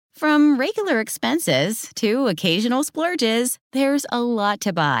From regular expenses to occasional splurges, there's a lot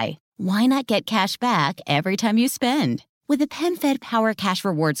to buy. Why not get cash back every time you spend? With a PenFed Power Cash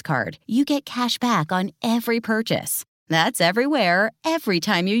Rewards card, you get cash back on every purchase. That's everywhere, every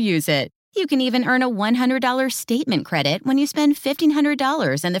time you use it. You can even earn a $100 statement credit when you spend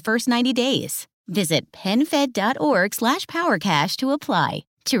 $1,500 in the first 90 days. Visit PenFed.org/PowerCash to apply.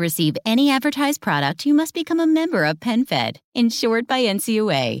 To receive any advertised product, you must become a member of PenFed, insured by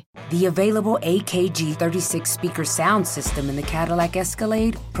NCUA. The available AKG 36 speaker sound system in the Cadillac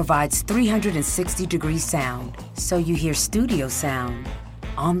Escalade provides 360-degree sound, so you hear studio sound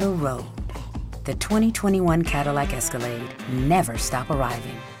on the road. The 2021 Cadillac Escalade. Never stop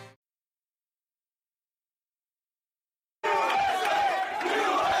arriving.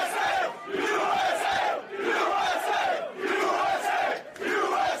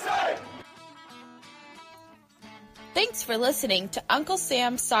 Thanks for listening to Uncle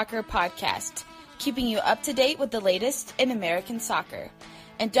Sam's Soccer Podcast, keeping you up to date with the latest in American soccer.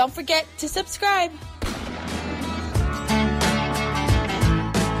 And don't forget to subscribe.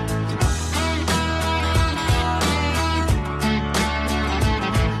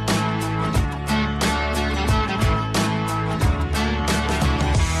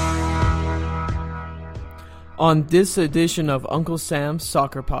 On this edition of Uncle Sam's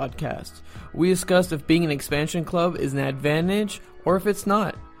Soccer Podcast, we discussed if being an expansion club is an advantage or if it's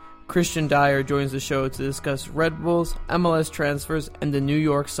not. Christian Dyer joins the show to discuss Red Bulls, MLS transfers, and the New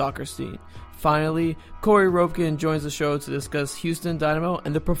York soccer scene. Finally, Corey Ropkin joins the show to discuss Houston Dynamo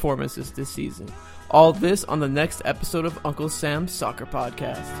and the performances this season. All this on the next episode of Uncle Sam's Soccer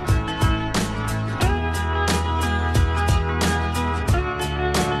Podcast.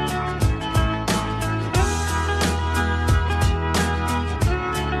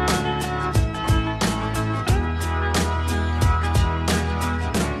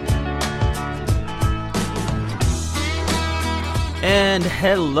 And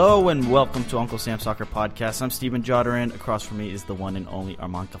hello and welcome to Uncle Sam's Soccer Podcast. I'm Steven Jodderin. Across from me is the one and only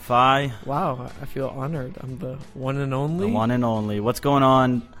Armand Kafai. Wow, I feel honored. I'm the one and only. The one and only. What's going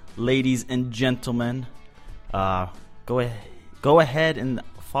on, ladies and gentlemen? Go ahead and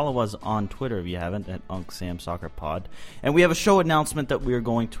follow us on Twitter if you haven't, at Uncle Sam's Soccer Pod. And we have a show announcement that we are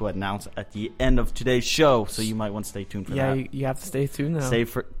going to announce at the end of today's show, so you might want to stay tuned for that. Yeah, you have to stay tuned now. Stay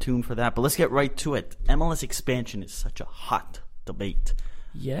tuned for that. But let's get right to it. MLS expansion is such a hot debate.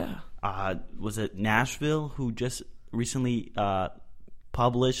 Yeah. Was it Nashville who just recently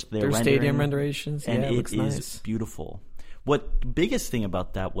published their stadium renditions? And it looks nice. It is beautiful. What the biggest thing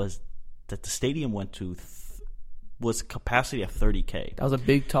about that was that the stadium went to was capacity of 30,000. That was a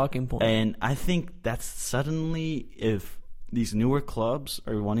big talking point. And I think that's suddenly, if these newer clubs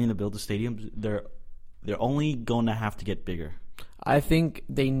are wanting to build a stadium, they're only going to have to get bigger. I think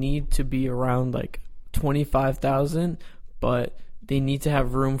they need to be around like 25,000. But they need to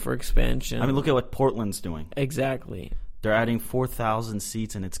have room for expansion. I mean, look at what Portland's doing. Exactly. They're adding 4,000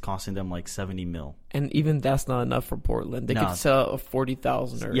 seats, and it's costing them like $70 million. And even that's not enough for Portland. They could sell a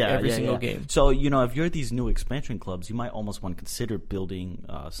 40,000 every single game. So, if you're these new expansion clubs, you might almost want to consider building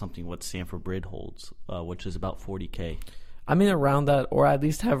something what Stamford Bridge holds, which is about 40,000. I mean, around that, or at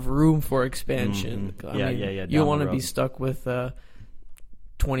least have room for expansion. Mm-hmm. You don't want to be stuck with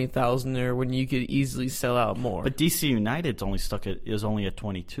 20,000 there when you could easily sell out more. But DC United's only is only at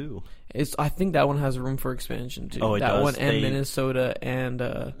 22. I think that one has room for expansion too. Oh, it that does? one and Minnesota and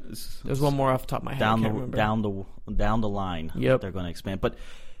there's one more off the top of my head. I can't remember. Down the line, yep. They're going to expand. But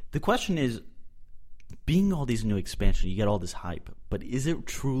the question is, being all these new expansion, you get all this hype, but is it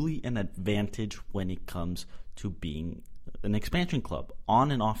truly an advantage when it comes to being an expansion club on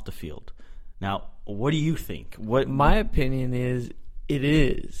and off the field? Now, what do you think? My opinion is it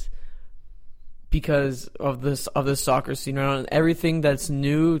is, because of this soccer scene right now, and everything that's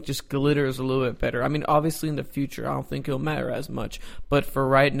new just glitters a little bit better. I mean, obviously in the future, I don't think it'll matter as much. But for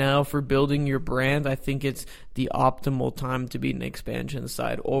right now, for building your brand, I think it's the optimal time to be an expansion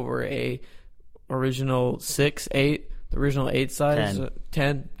side over a original 6, 8, the original 8 sides,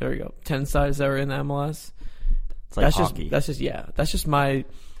 10. There we go, 10 sides that were in MLS. It's like hockey. That's just my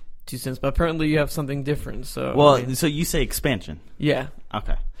 2 cents. But apparently, you have something different. So so you say expansion? Yeah.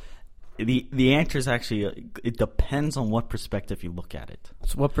 Okay. The answer is actually, it depends on what perspective you look at it.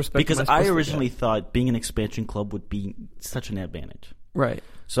 So what perspective? Because I originally thought being an expansion club would be such an advantage. Right.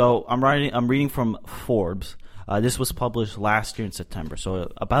 So I'm reading from Forbes. This was published last year in September,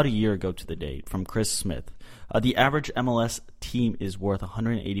 so about a year ago to the date, from Chris Smith. The average MLS team is worth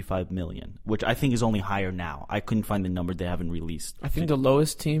 $185 million, which I think is only higher now. I couldn't find the number; they haven't released. I think the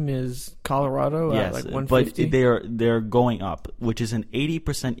lowest team is Colorado at like 150. But they're going up, which is an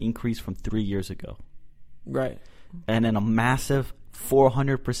 80% increase from 3 years ago. Right. And then a massive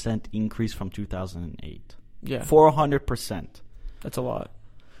 400% increase from 2008. Yeah. 400%. That's a lot.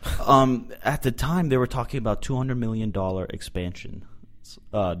 At the time, they were talking about $200 million expansion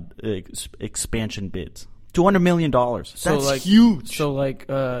bids. $200 million. That's huge. So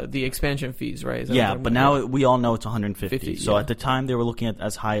the expansion fees, right? Yeah, but now we all know it's 150. So at the time, they were looking at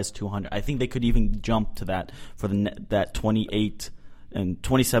as high as 200. I think they could even jump to that for that 28 and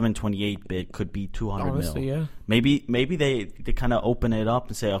 27, 28 bid could be 200 Honestly, mil. Yeah. Maybe they kind of open it up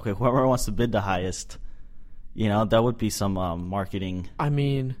and say, okay, whoever wants to bid the highest, that would be some marketing. I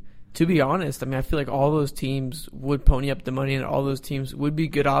mean, to be honest, I feel like all those teams would pony up the money, and all those teams would be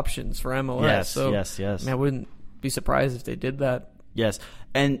good options for MLS. Yes. I wouldn't be surprised if they did that. Yes.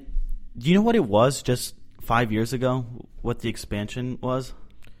 And do you know what it was just 5 years ago, what the expansion was?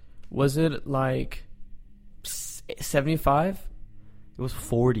 Was it like 75? It was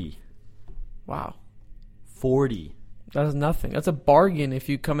 40. Wow. 40. That is nothing. That's a bargain if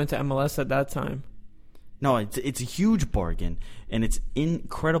you come into MLS at that time. No, it's a huge bargain, and it's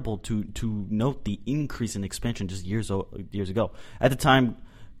incredible to note the increase in expansion just years ago. At the time,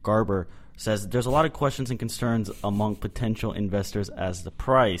 Garber says there's a lot of questions and concerns among potential investors as the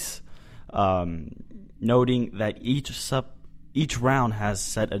price, noting that each round has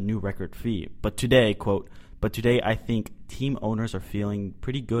set a new record fee. But today, quote, I think team owners are feeling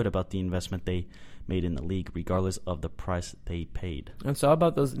pretty good about the investment they made in the league, regardless of the price they paid. And so how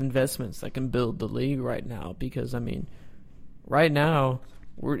about those investments that can build the league right now? Because, right now,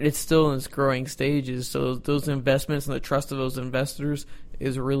 it's still in its growing stages. So those investments and the trust of those investors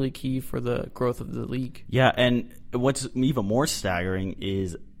is really key for the growth of the league. Yeah, and what's even more staggering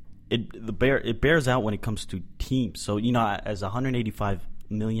is it bears out when it comes to teams. So, as a $185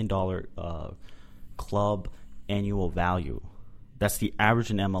 million club annual value, that's the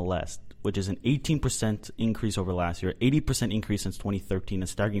average in MLS, which is an 18% increase over last year, 80% increase since 2013, a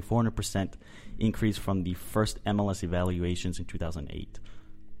staggering 400% increase from the first MLS evaluations in 2008.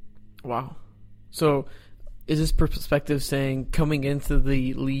 Wow. So is this perspective saying coming into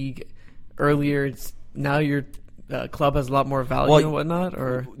the league earlier, now your club has a lot more value and whatnot?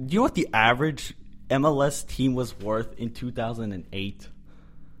 Or do you know what the average MLS team was worth in 2008?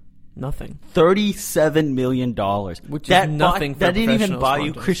 Nothing. $37 million. Which is nothing for that didn't even buy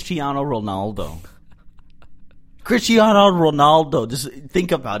you Cristiano Ronaldo. Cristiano Ronaldo, just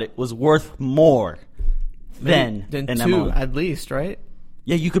think about it, was worth more than two, MLS. At least, right?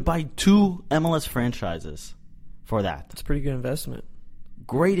 Yeah, you could buy 2 MLS franchises for that. That's a pretty good investment.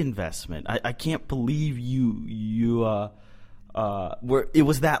 Great investment. I can't believe where it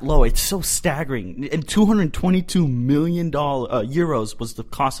was that low. It's so staggering. And $222 million euros was the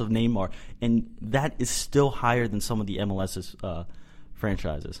cost of Neymar, and that is still higher than some of the MLS's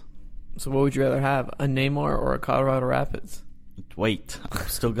franchises. So what would you rather have, a Neymar or a Colorado Rapids? Wait,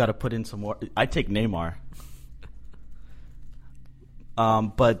 I've still got to put in some more. I'd take Neymar.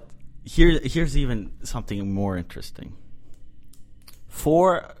 But here's even something more interesting.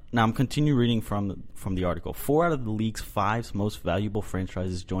 Now I'm continuing reading from the article. 4 out of the league's 5 most valuable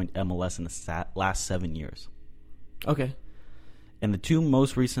franchises joined MLS in the last 7 years. Okay. And the 2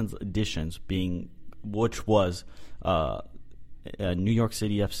 most recent additions which was New York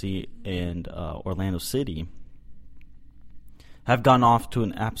City FC and Orlando City, have gone off to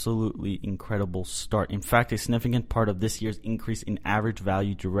an absolutely incredible start. In fact, a significant part of this year's increase in average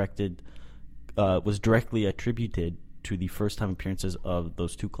value was directly attributed to the first-time appearances of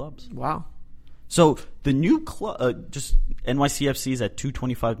those 2 clubs. Wow. So the new club, just NYCFC is at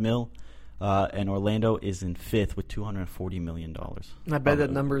 $225 million, and Orlando is in 5th with $240 million. I bet that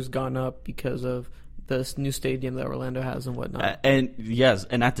number's gone up because of this new stadium that Orlando has and whatnot. And yes,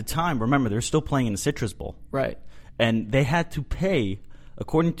 and at the time, remember, they're still playing in the Citrus Bowl. Right. And they had to pay,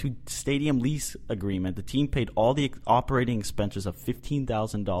 according to stadium lease agreement, the team paid all the operating expenses of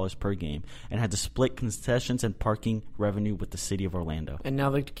 $15,000 per game and had to split concessions and parking revenue with the city of Orlando. And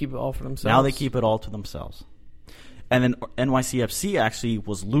now they keep it all for themselves? Now they keep it all to themselves. And then NYCFC actually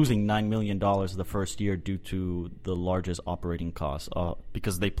was losing $9 million the first year due to the largest operating costs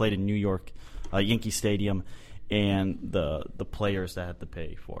because they played in New York Yankee Stadium and the players that had to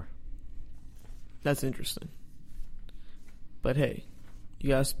pay for. That's interesting. But hey, you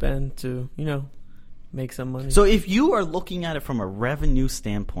gotta spend to, make some money. So if you are looking at it from a revenue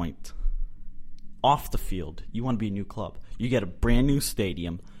standpoint, off the field, you want to be a new club. You get a brand new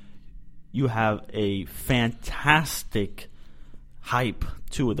stadium. You have a fantastic hype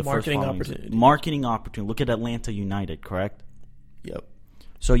to the Marketing first opportunity. Marketing opportunity. Look at Atlanta United, correct? Yep.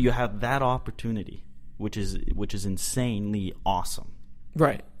 So you have that opportunity, which is insanely awesome.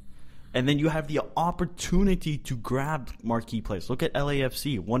 Right. And then you have the opportunity to grab marquee players. Look at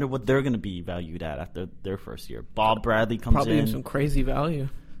LAFC. Wonder what they're going to be valued at after their first year. Bob Bradley comes Probably in. some crazy value.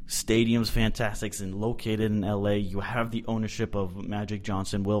 Stadium's fantastic and located in LA. You have the ownership of Magic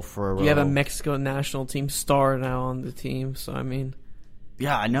Johnson, Will Ferraro. You have a Mexico national team star now on the team, so I mean,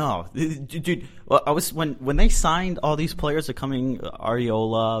 yeah, I know, dude. Well, I was when they signed all these players are coming: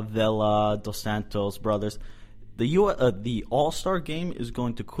 Ariola, Vela, Dos Santos brothers. The All-Star game is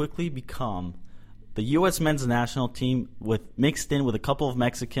going to quickly become the U.S. men's national team mixed in with a couple of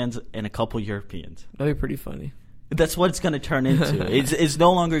Mexicans and a couple Europeans. that'd be pretty funny. That's what it's going to turn into. It's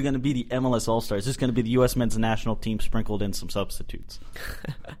no longer going to be the MLS All-Stars. It's just going to be the U.S. men's national team sprinkled in some substitutes.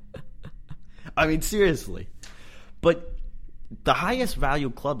 I mean, seriously. But the highest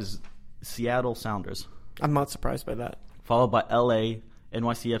valued club is Seattle Sounders, I'm not surprised by that. followed by L.A.,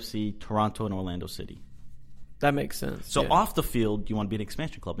 NYCFC, Toronto, and Orlando City. That makes sense. So yeah. off the field, you want to be an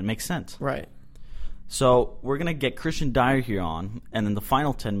expansion club. It makes sense. Right. So we're going to get Christian Dyer here on, and in the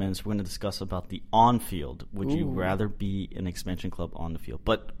final 10 minutes, we're going to discuss about the on-field. Would you rather be an expansion club on the field?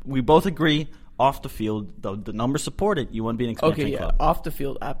 But we both agree, off the field, the numbers support it. You want to be an expansion Okay, yeah. club. Off the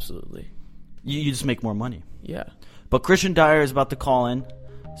field, absolutely. You just make more money. Yeah. But Christian Dyer is about to call in,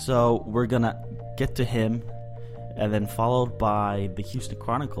 so we're going to get to him, and then followed by the Houston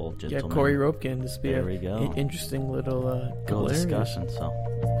Chronicle gentleman. Yeah, Corey Ropkin. This would be There we go. an interesting little Little hilarious. discussion, so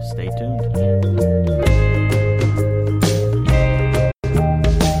stay tuned.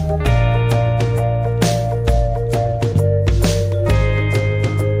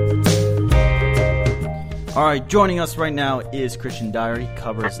 All right, joining us right now is Christian Dyer. He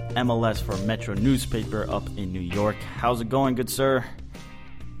covers MLS for Metro newspaper up in New York. How's it going, good sir?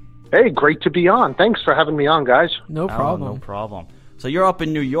 Hey, great to be on. Thanks for having me on, guys. No problem. Oh, no problem. So you're up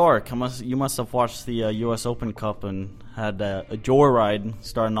in New York. You must have watched the U.S. Open Cup and had a joyride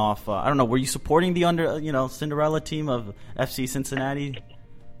starting off. I don't know. Were you supporting the Cinderella team of FC Cincinnati?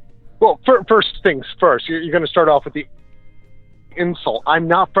 Well, first things first. You're going to start off with the insult. I'm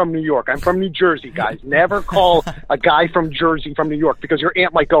not from New York. I'm from New Jersey, guys. Never call a guy from Jersey from New York because your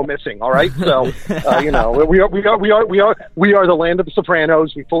aunt might go missing. All right, so we are the land of the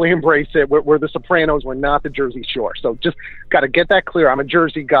Sopranos. We fully embrace it. We're the Sopranos. We're not the Jersey Shore. So just got to get that clear. I'm a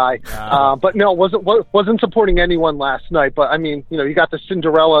Jersey guy, but no, wasn't supporting anyone last night. But I mean, you got the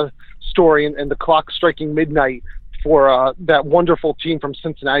Cinderella story and the clock striking midnight for that wonderful team from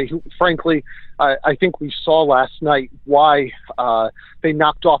Cincinnati, who, frankly, I think we saw last night why they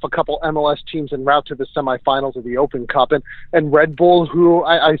knocked off a couple MLS teams en route to the semifinals of the Open Cup. And Red Bull, who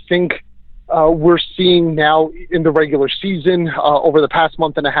I think we're seeing now in the regular season over the past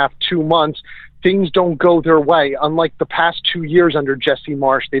month and a half, 2 months, things don't go their way. Unlike the past 2 years under Jesse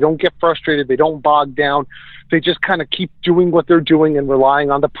Marsch, they don't get frustrated. They don't bog down. They just kind of keep doing what they're doing and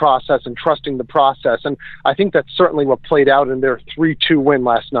relying on the process and trusting the process. And I think that's certainly what played out in their 3-2 win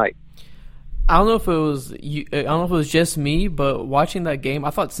last night. I don't know if it was just me, but watching that game, I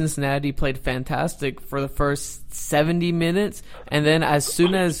thought Cincinnati played fantastic for the first 70 minutes, and then as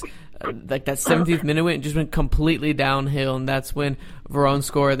soon as that 17th minute went, it just went completely downhill, and that's when Verón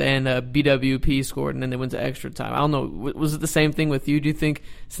scored and BWP scored, and then they went to extra time. I don't know. Was it the same thing with you? Do you think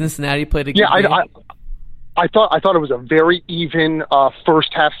Cincinnati played a good game? I thought it was a very even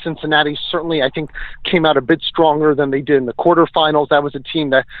first half. Cincinnati certainly, I think, came out a bit stronger than they did in the quarterfinals. That was a team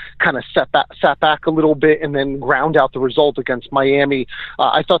that kind of sat back a little bit and then ground out the result against Miami.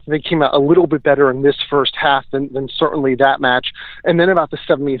 I thought that they came out a little bit better in this first half than certainly that match. And then about the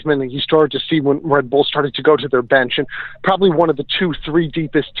 70th minute, you started to see when Red Bull started to go to their bench, and probably one of the 2-3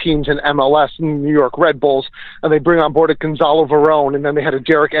 deepest teams in MLS, in New York Red Bulls, and they bring on board a Gonzalo Verón, and then they had a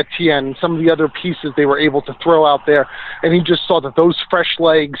Derek Etienne, and some of the other pieces they were able to throw out there, and he just saw that those fresh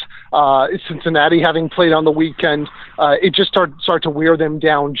legs, Cincinnati having played on the weekend, it just started to wear them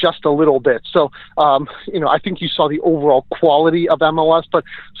down just a little bit. So, I think you saw the overall quality of MLS, but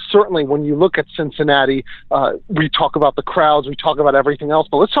certainly when you look at Cincinnati, we talk about the crowds, we talk about everything else,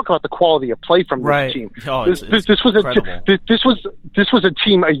 but let's talk about the quality of play from this team. Oh, this was a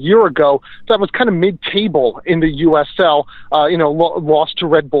team a year ago that was kind of mid-table in the USL. Lost to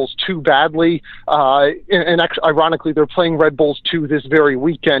Red Bulls too badly and actually, ironically, they're playing Red Bulls 2 this very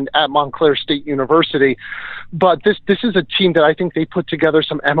weekend at Montclair State University. But this is a team that I think they put together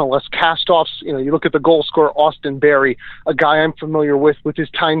some MLS castoffs. You know, you look at the goal scorer, Austin Berry, a guy I'm familiar with his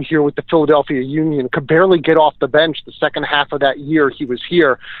time here with the Philadelphia Union, could barely get off the bench the second half of that year he was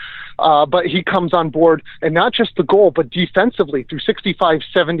here. But he comes on board, and not just the goal, but defensively through 65,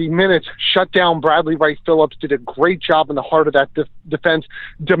 70 minutes, shut down Bradley Wright Phillips, did a great job in the heart of that defense.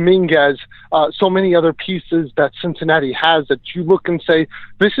 Dominguez, so many other pieces that Cincinnati has that you look and say,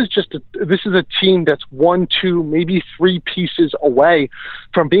 this is a team that's 1, 2, maybe 3 pieces away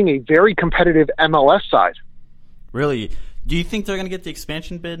from being a very competitive MLS side. Really? Do you think they're going to get the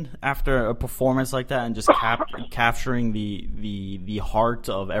expansion bid after a performance like that and just capturing the heart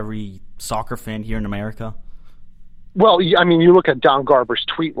of every soccer fan here in America? Well, I mean, you look at Don Garber's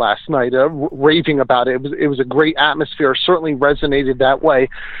tweet last night, raving about it. It was a great atmosphere. Certainly resonated that way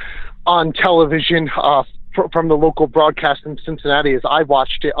on television from the local broadcast in Cincinnati as I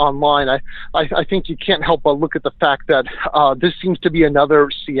watched it online. I think you can't help but look at the fact that this seems to be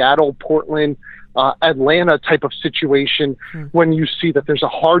another Seattle, Portland, Atlanta type of situation when you see that there's a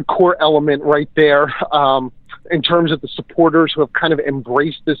hardcore element right there in terms of the supporters who have kind of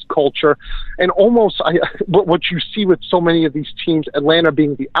embraced this culture. And almost what you see with so many of these teams, Atlanta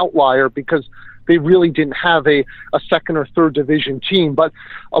being the outlier because they really didn't have a second or third division team. But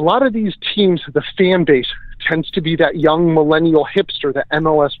a lot of these teams, the fan base tends to be that young millennial hipster that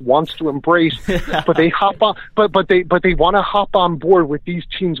MLS wants to embrace, but they hop on, but they want to hop on board with these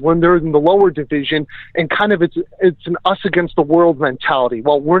teams when they're in the lower division, and kind of it's an us against the world mentality.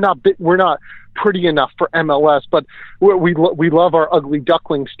 Well, we're not pretty enough for MLS, but we love our ugly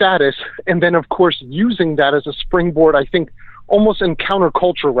duckling status, and then of course using that as a springboard, I think, almost in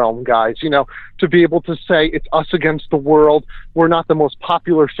counterculture realm, guys, you know, to be able to say it's us against the world. We're not the most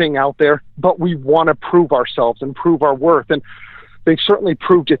popular thing out there, but we want to prove ourselves and prove our worth. And they've certainly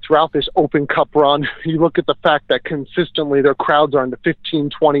proved it throughout this Open Cup run. You look at the fact that consistently their crowds are in the 15,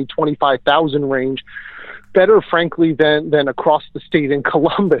 20, 25,000 range. Better, frankly, than across the state in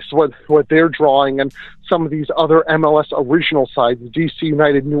Columbus, what they're drawing. And some of these other MLS original sides, DC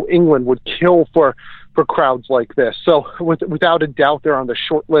United, New England, would kill for crowds like this. So without a doubt, they're on the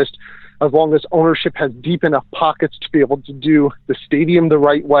short list as long as ownership has deep enough pockets to be able to do the stadium the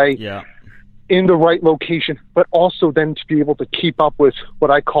right way, in the right location, but also then to be able to keep up with what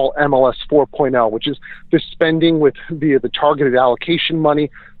I call MLS 4.0, which is the spending via the targeted allocation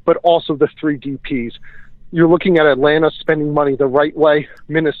money, but also the 3 DPs. You're looking at Atlanta spending money the right way,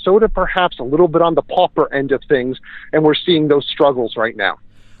 Minnesota perhaps a little bit on the pauper end of things, and we're seeing those struggles right now.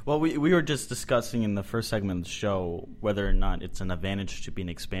 Well, we were just discussing in the first segment of the show whether or not it's an advantage to be an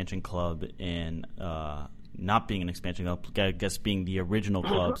expansion club and not being an expansion club, I guess being the original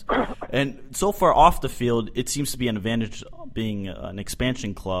clubs. And so far off the field, it seems to be an advantage being an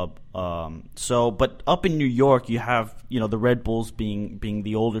expansion club. But up in New York, you have the Red Bulls being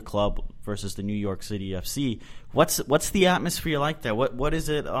the older club versus the New York City FC. What's the atmosphere like there? What is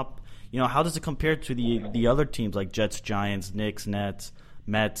it up? How does it compare to the other teams like Jets, Giants, Knicks, Nets,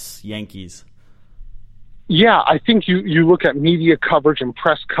 Mets, Yankees? Yeah, I think you look at media coverage and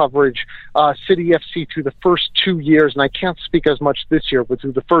press coverage, City FC through the first 2 years, and I can't speak as much this year, but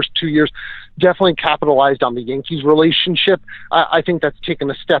through the first 2 years, definitely capitalized on the Yankees relationship. I think that's taken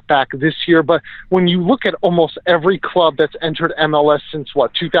a step back this year, but when you look at almost every club that's entered MLS since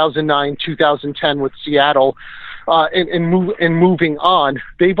 2009, 2010 with Seattle, and moving on,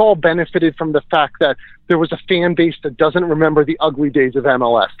 they've all benefited from the fact that there was a fan base that doesn't remember the ugly days of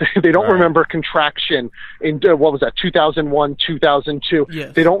MLS. They don't remember contraction in, 2001, 2002.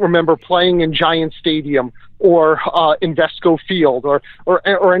 Yes. They don't remember playing in Giant Stadium or Invesco Field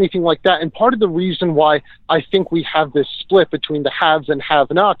or anything like that. And part of the reason why I think we have this split between the haves and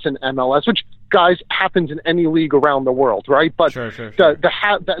have-nots in MLS, which, guys, happens in any league around the world, right? But sure.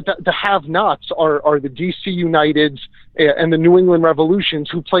 The have-nots are the DC Uniteds and the New England Revolutions,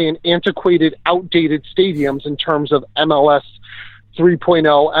 who play in antiquated, outdated stadiums in terms of MLS 3.0,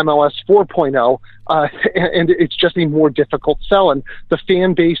 MLS 4.0, and it's just a more difficult sell. And the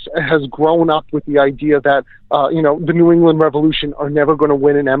fan base has grown up with the idea that the New England Revolution are never going to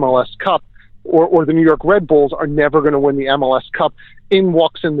win an MLS Cup, or the New York Red Bulls are never going to win the MLS Cup. in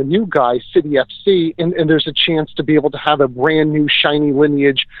walks in the new guy, City FC, and there's a chance to be able to have a brand new shiny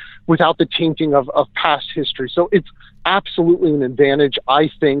lineage without the tainting of past history. So it's absolutely an advantage, I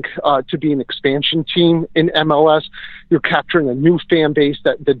think, to be an expansion team in MLS. You're capturing a new fan base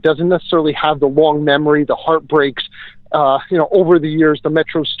that doesn't necessarily have the long memory, the heartbreaks. Over the years, the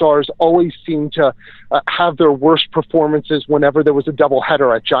Metro Stars always seem to have their worst performances whenever there was a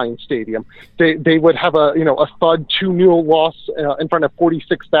doubleheader at Giant Stadium. They would have a thud 2-0 loss in front of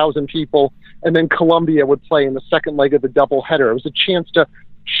 46,000 people, and then Columbia would play in the second leg of the doubleheader. It was a chance to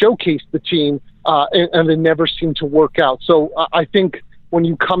showcase the team, and they never seemed to work out. So I think when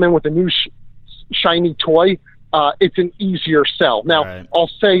you come in with a new shiny toy, it's an easier sell. Now, right. I'll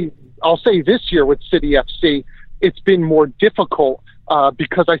say this year with City FC, it's been more difficult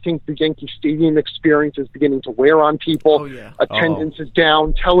because I think the Yankee Stadium experience is beginning to wear on people. Oh, yeah. Attendance is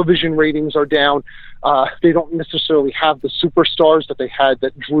down. Television ratings are down. They don't necessarily have the superstars that they had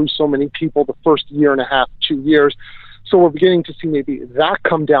that drew so many people the first year and a half, 2 years. So we're beginning to see maybe that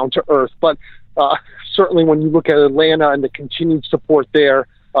come down to earth. But certainly when you look at Atlanta and the continued support there,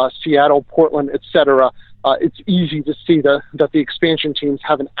 Seattle, Portland, et cetera, it's easy to see that the expansion teams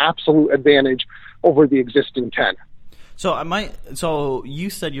have an absolute advantage over the existing 10. So you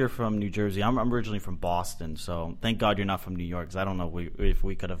said you're from New Jersey. I'm originally from Boston, so thank God you're not from New York, because I don't know if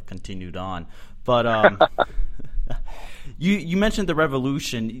we could have continued on. But you mentioned the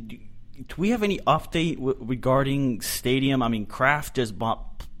Revolution. Do we have any update regarding stadium? I mean, Kraft just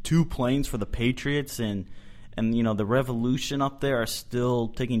bought 2 planes for the Patriots, and the Revolution up there are still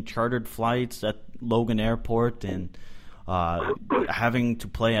taking chartered flights at Logan Airport and having to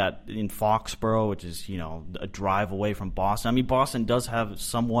play in Foxborough, which is a drive away from Boston. I mean, Boston does have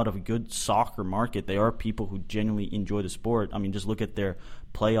somewhat of a good soccer market. There are people who genuinely enjoy the sport. I mean, just look at their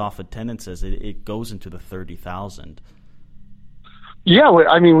playoff attendances; it goes into the 30,000. Yeah,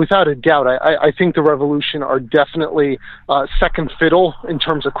 I mean, without a doubt, I think the Revolution are definitely second fiddle in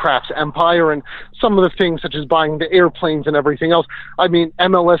terms of Kraft's empire, and some of the things such as buying the airplanes and everything else. I mean,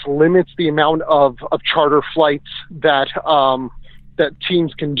 MLS limits the amount of charter flights that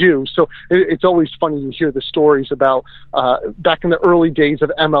teams can do. So it's always funny to hear the stories about back in the early days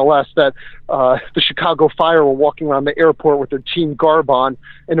of MLS that the Chicago Fire were walking around the airport with their team garb on,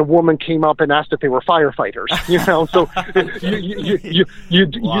 and a woman came up and asked if they were firefighters. So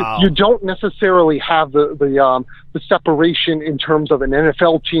you don't necessarily have the separation in terms of an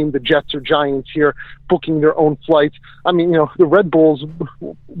NFL team, the Jets or Giants here booking their own flights. I mean, the Red Bulls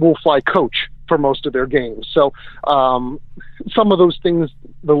will fly coach for most of their games. So some of those things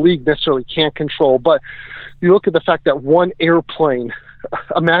the league necessarily can't control. But you look at the fact that one airplane,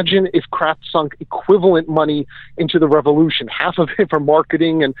 imagine if Kraft sunk equivalent money into the Revolution, half of it for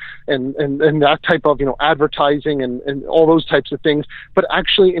marketing and that type of advertising and all those types of things, but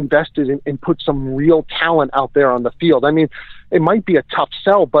actually invested and put some real talent out there on the field. I mean, it might be a tough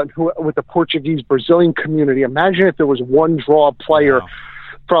sell, but with the Portuguese Brazilian community, imagine if there was one draw player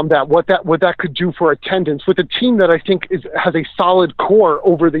from that, what that could do for attendance with a team that I think has a solid core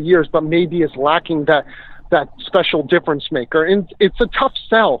over the years, but maybe is lacking that special difference maker. And it's a tough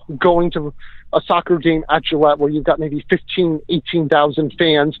sell going to a soccer game at Gillette where you've got maybe 18,000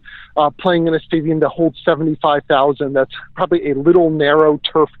 fans playing in a stadium that holds 75,000. That's probably a little narrow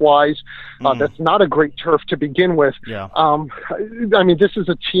turf-wise. That's not a great turf to begin with. Yeah. I mean, this is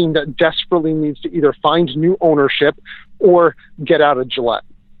a team that desperately needs to either find new ownership or get out of Gillette.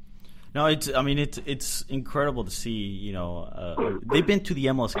 No, it's incredible to see. They've been to the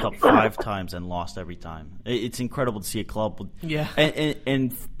MLS Cup 5 times and lost every time. It's incredible to see a club. Yeah.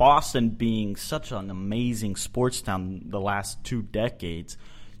 And Boston being such an amazing sports town the last 2 decades,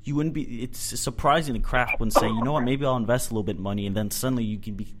 it's surprising that Kraft wouldn't say, you know what, maybe I'll invest a little bit of money, and then suddenly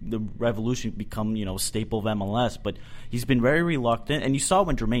the Revolution become a staple of MLS. But he's been very reluctant, and you saw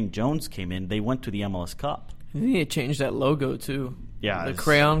when Jermaine Jones came in, they went to the MLS Cup. I think they changed that logo too. Yeah, the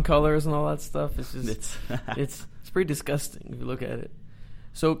crayon colors and all that stuff. It's just it's pretty disgusting if you look at it.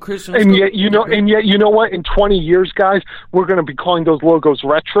 So Christian, and yet you know what? In 20 years, guys, we're going to be calling those logos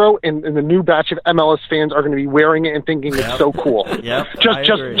retro, and the new batch of MLS fans are going to be wearing it and thinking it's so cool. Yep,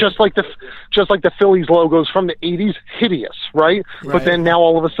 just like the Phillies logos from the 80s, hideous, right? But then now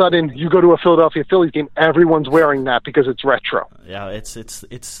all of a sudden, you go to a Philadelphia Phillies game, everyone's wearing that because it's retro. Yeah, it's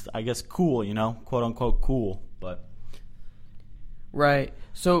I guess cool, quote unquote cool, but. Right.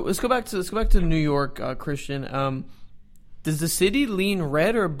 So let's go back to New York, Christian. Does the city lean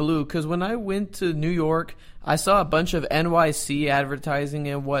red or blue? Because when I went to New York, I saw a bunch of NYC advertising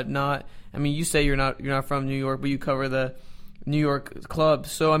and whatnot. I mean, you say you're not from New York, but you cover the New York club.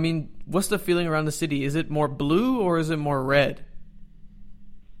 So I mean, what's the feeling around the city? Is it more blue or is it more red?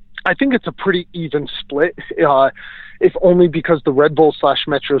 I think it's a pretty even split, if only because the Red Bull /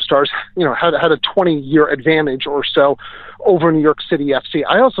 Metro Stars, had a 20-year advantage or so over New York City FC.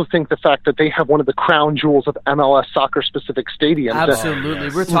 I also think the fact that they have one of the crown jewels of MLS soccer-specific stadiums. Absolutely.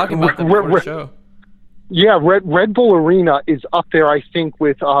 We're talking about that before the show. Yeah, Red Bull Arena is up there, I think,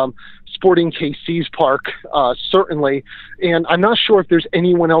 with Sporting KC's park, certainly. And I'm not sure if there's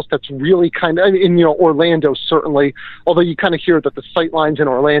anyone else that's really kind of, Orlando, certainly, although you kind of hear that the sightlines in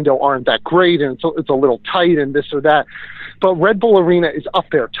Orlando aren't that great and it's a little tight and this or that. But Red Bull Arena is up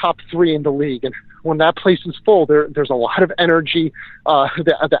there, top 3 in the league. And when that place is full, there's a lot of energy.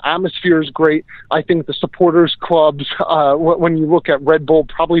 The atmosphere is great. I think the supporters clubs, when you look at Red Bull,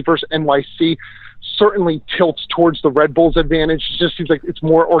 probably versus NYC, certainly tilts towards the Red Bull's advantage. It just seems like it's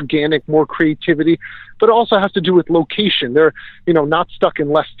more organic, more creativity, but it also has to do with location. They're, not stuck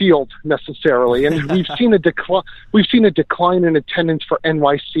in left field necessarily. And we've seen a decline in attendance for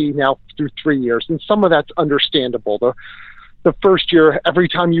NYC now through 3 years. And some of that's understandable. The first year, every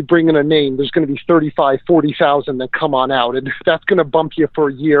time you bring in a name, there's going to be 35, 40,000 that come on out. And that's going to bump you for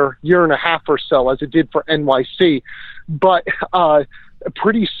a year and a half or so, as it did for NYC. But,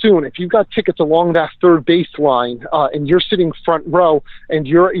 pretty soon, if you've got tickets along that third baseline and you're sitting front row and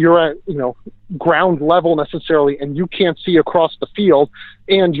you're at ground level necessarily and you can't see across the field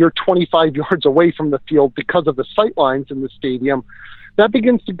and you're 25 yards away from the field because of the sight lines in the stadium, that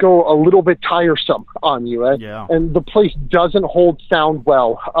begins to go a little bit tiresome on you. And the place doesn't hold sound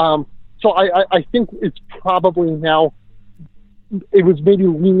well. So I think it's probably now, it was maybe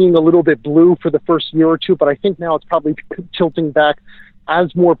leaning a little bit blue for the first year or two, but I think now it's probably tilting back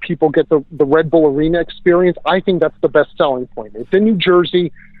as more people get the Red Bull Arena experience. I think that's the best selling point. It's in New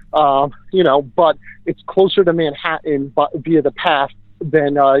Jersey, but it's closer to Manhattan via the path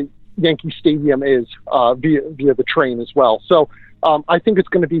than Yankee Stadium is via the train as well. So I think it's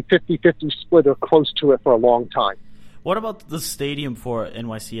going to be 50-50 split or close to it for a long time. What about the stadium for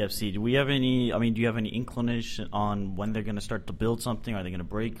NYCFC? Do we have any? I mean, do you have any inclination on when they're going to start to build something? Are they going to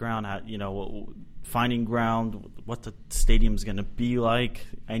break ground? Finding ground? What the stadium's going to be like?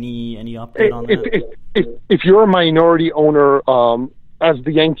 Any update on that? If you're a minority owner, as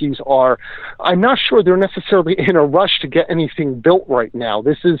the Yankees are, I'm not sure they're necessarily in a rush to get anything built right now.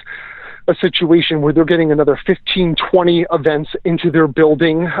 This is a situation where they're getting another 15, 20 events into their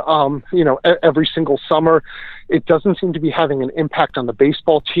building, every single summer. It doesn't seem to be having an impact on the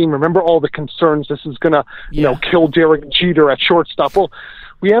baseball team. Remember all the concerns this is going to, kill Derek Jeter at shortstop. Well,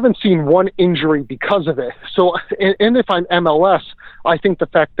 we haven't seen one injury because of it. So, and if I'm MLS, I think the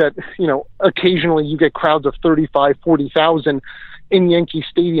fact that, occasionally you get crowds of 35, 40,000 in Yankee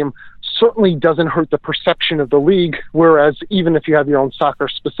Stadium certainly doesn't hurt the perception of the league, whereas even if you have your own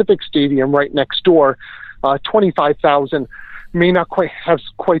soccer-specific stadium right next door, 25,000 may not have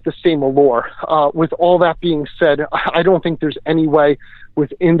quite the same allure. With all that being said, I don't think there's any way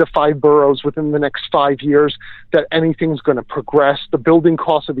within the 5 boroughs within the next 5 years that anything's going to progress. The building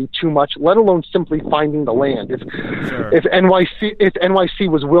costs would be too much, let alone simply finding the land. If NYC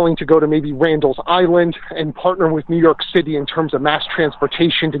was willing to go to maybe Randall's Island and partner with New York City in terms of mass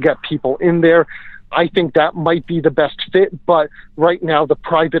transportation to get people in there, I think that might be the best fit, but right now the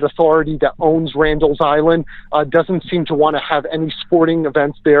private authority that owns Randall's Island doesn't seem to want to have any sporting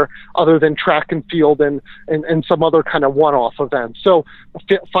events there other than track and field and some other kind of one-off events. So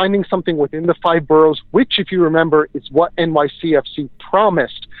finding something within the 5 boroughs, which, if you remember, is what NYCFC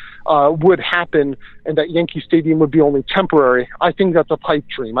promised would happen, and that Yankee Stadium would be only temporary, I think that's a pipe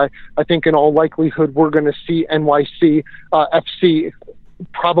dream. I think in all likelihood we're going to see NYC FC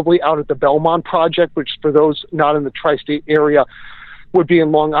probably out at the Belmont project, which for those not in the tri-state area would be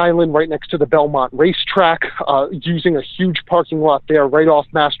in Long Island right next to the Belmont racetrack, using a huge parking lot there right off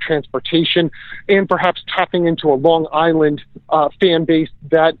mass transportation, and perhaps tapping into a Long Island fan base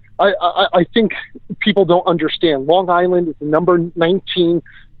that I think people don't understand. Long Island is the number 19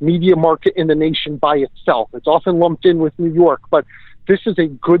 media market in the nation by itself. It's often lumped in with New York, but this is a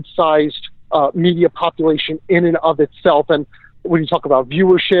good-sized media population in and of itself. And when you talk about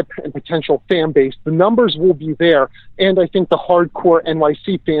viewership and potential fan base, the numbers will be there. And I think the hardcore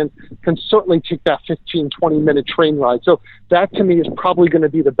NYC fans can certainly take that 15, 20-minute train ride. So that, to me, is probably going to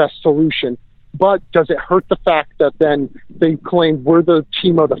be the best solution. But does it hurt the fact that then they claim we're the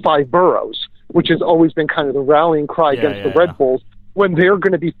team of the 5 boroughs, which has always been kind of the rallying cry against the Red Bulls, when they're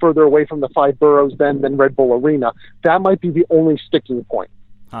going to be further away from the 5 boroughs than Red Bull Arena? That might be the only sticking point.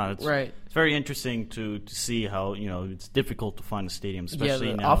 Right. It's very interesting to see how, it's difficult to find a stadium,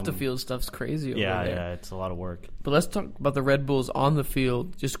 especially now. Off the field stuff's crazy over there. Yeah, it's a lot of work. But let's talk about the Red Bulls on the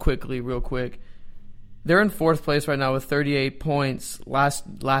field just quickly, real quick. They're in fourth place right now with 38 points.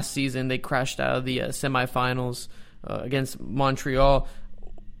 Last season, they crashed out of the semifinals against Montreal.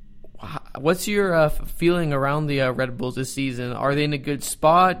 What's your feeling around the Red Bulls this season? Are they in a good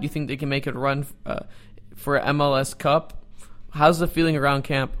spot? Do you think they can make a run for MLS Cup? How's the feeling around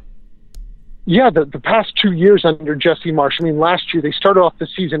camp? Yeah, the past 2 years under Jesse Marsch. I mean, last year they started off the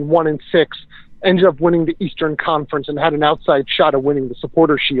season 1-6, ended up winning the Eastern Conference, and had an outside shot of winning the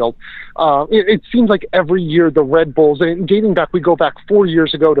Supporter Shield. It seems like every year the Red Bulls, and dating back, we go back 4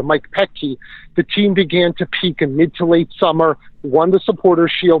 years ago to Mike Petke, the team began to peak in mid to late summer, won the Supporter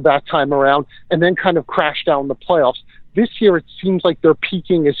Shield that time around, and then kind of crashed down the playoffs. This year, it seems like their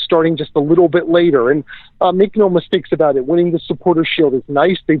peaking is starting just a little bit later. And make no mistakes about it, winning the Supporter Shield is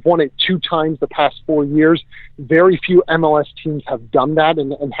nice. They've won it 2 times the past 4 years. Very few MLS teams have done that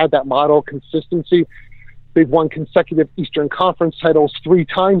and had that model of consistency. They've won consecutive Eastern Conference titles 3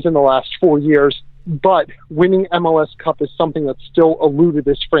 times in the last 4 years. But winning MLS Cup is something that's still eluded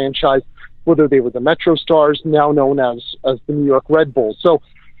this franchise, whether they were the Metro Stars, now known as the New York Red Bulls. So,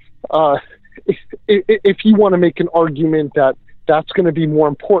 if you want to make an argument that that's going to be more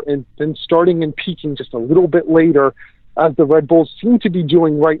important than starting and peaking just a little bit later, as the Red Bulls seem to be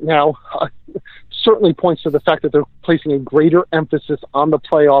doing right now, certainly points to the fact that they're placing a greater emphasis on the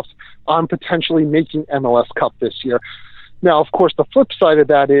playoffs, on potentially making MLS Cup this year. Now, of course, the flip side of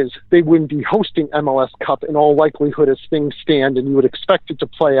that is they wouldn't be hosting MLS Cup in all likelihood as things stand, and you would expect it to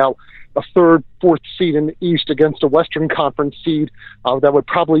play out a 3rd, 4th seed in the East against a Western Conference seed. That would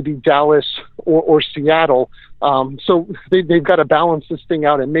probably be Dallas or Seattle. So they've got to balance this thing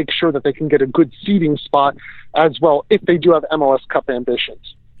out and make sure that they can get a good seeding spot as well if they do have MLS Cup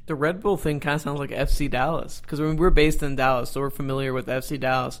ambitions. The Red Bull thing kind of sounds like FC Dallas, because we're based in Dallas, so we're familiar with FC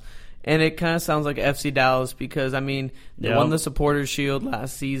Dallas. And it kind of sounds like FC Dallas because, I mean, they won the Supporters Shield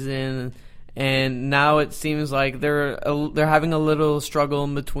last season, and now it seems like they're having a little struggle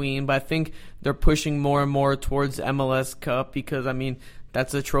in between, but I think they're pushing more and more towards MLS Cup because, I mean,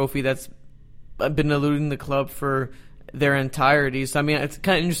 that's a trophy that's been eluding the club for their entirety. So, I mean, it's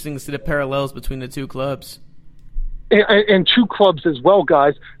kind of interesting to see the parallels between the two clubs. And 2 clubs as well,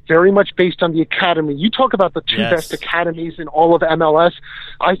 guys, very much based on the academy. You talk about the 2 best academies in all of MLS.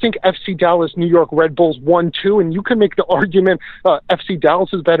 I think FC Dallas, New York Red Bulls 1-2, and you can make the argument FC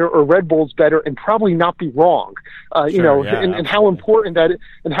Dallas is better or Red Bulls better, and probably not be wrong. And how important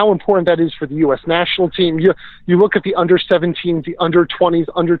that is for the U.S. national team. You look at the under 17s, the under 20s,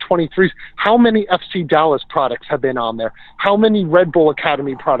 under 23s. How many FC Dallas products have been on there? How many Red Bull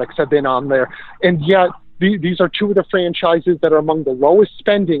Academy products have been on there? And yet, these are 2 of the franchises that are among the lowest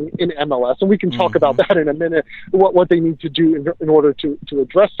spending in MLS, and we can talk about that in a minute, what they need to do in order to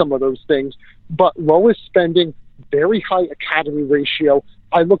address some of those things. But lowest spending, very high academy ratio.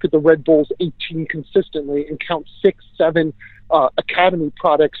 I look at the Red Bulls 18 consistently and count 6, 7 academy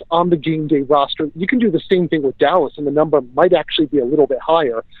products on the game day roster. You can do the same thing with Dallas, and the number might actually be a little bit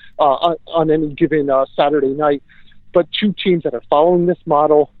higher on any given Saturday night. But 2 teams that are following this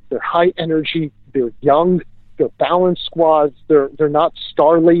model, they're high energy, they're young, they're balanced squads, they're not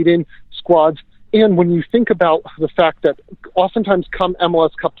star-laden squads. And when you think about the fact that oftentimes come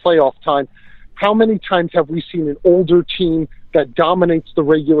MLS Cup playoff time, how many times have we seen an older team that dominates the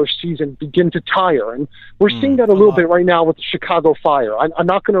regular season begin to tire? And we're seeing that a little bit right now with the Chicago Fire. I'm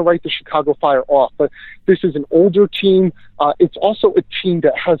not going to write the Chicago Fire off, but this is an older team. It's also a team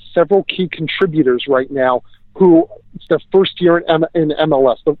that has several key contributors right now who it's their first year in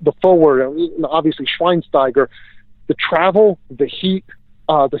MLS, the forward, obviously Schweinsteiger, the travel, the heat,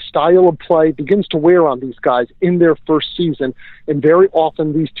 the style of play begins to wear on these guys in their first season. And very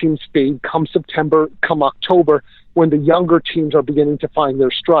often these teams fade come September, come October, when the younger teams are beginning to find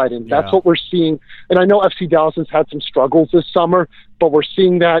their stride. And that's what we're seeing. And I know FC Dallas has had some struggles this summer, but we're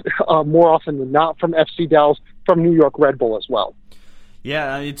seeing that more often than not from FC Dallas, from New York Red Bull as well.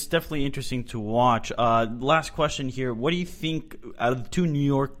 Yeah, it's definitely interesting to watch. Last question here. What do you think, out of the 2 New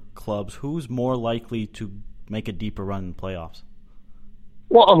York clubs, who's more likely to make a deeper run in the playoffs?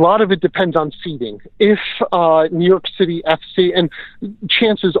 Well, a lot of it depends on seeding. If New York City FC, and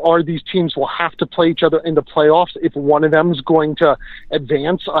chances are these teams will have to play each other in the playoffs if one of them is going to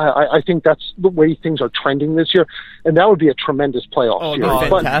advance. I think that's the way things are trending this year, and that would be a tremendous playoff series. Oh,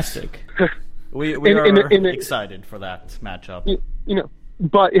 fantastic. We are excited for that matchup.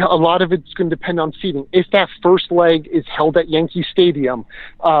 But a lot of it's going to depend on seeding. If that first leg is held at Yankee Stadium,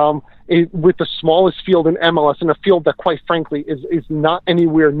 with the smallest field in MLS, and a field that, quite frankly, is not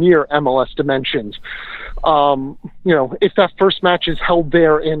anywhere near MLS dimensions, if that first match is held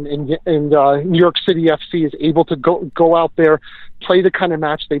there in New York City FC is able to go out there, play the kind of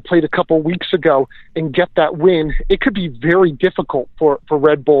match they played a couple weeks ago and get that win, it could be very difficult for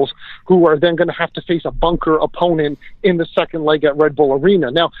Red Bulls, who are then going to have to face a bunker opponent in the second leg at Red Bull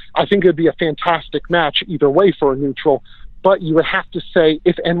Arena. Now, I think it would be a fantastic match either way for a neutral, but you would have to say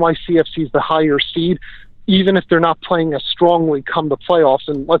if NYCFC is the higher seed, even if they're not playing as strongly come the playoffs,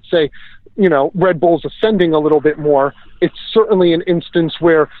 and let's say, Red Bull's ascending a little bit more, it's certainly an instance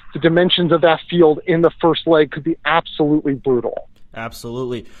where the dimensions of that field in the first leg could be absolutely brutal.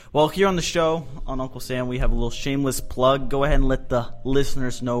 Absolutely. Well, here on the show, on Uncle Sam, we have a little shameless plug. Go ahead and let the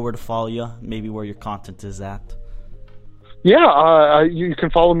listeners know where to follow you, maybe where your content is at. Yeah, you can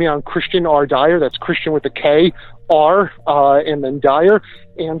follow me on Christian R. Dyer. That's Christian with a K, R, and then Dyer.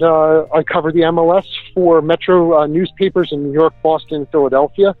 And I cover the MLS for Metro newspapers in New York, Boston, and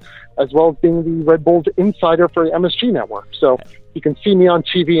Philadelphia, as well as being the Red Bulls insider for the MSG Network. So you can see me on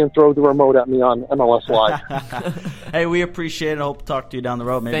TV and throw the remote at me on MLS Live. Hey, we appreciate it. I hope to talk to you down the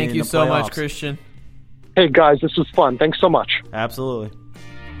road. Maybe Thank you so much, Christian. Hey, guys, this was fun. Thanks so much. Absolutely.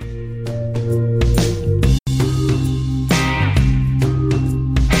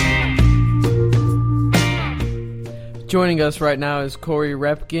 Joining us right now is Corey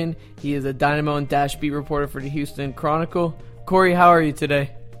Repkin. He is a Dynamo and Dash beat reporter for the Houston Chronicle. Corey, how are you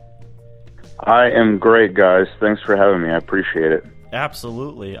today? I am great, guys. Thanks for having me. I appreciate it.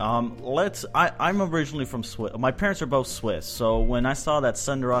 Absolutely. I'm originally from Swiss. My parents are both Swiss, so when I saw that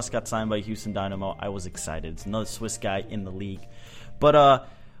Senderos got signed by Houston Dynamo, I was excited. It's another Swiss guy in the league. But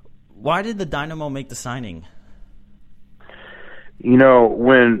why did the Dynamo make the signing?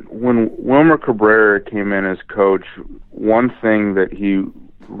 When Wilmer Cabrera came in as coach, one thing that he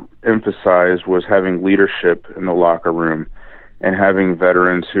emphasized was having leadership in the locker room and having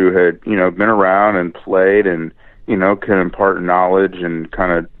veterans who had, been around and played and, can impart knowledge and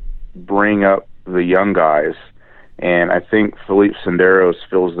kind of bring up the young guys. And I think Felipe Senderos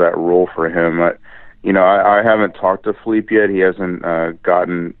fills that role for him. I haven't talked to Felipe yet. He hasn't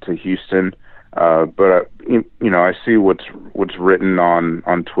gotten to Houston. But I see what's written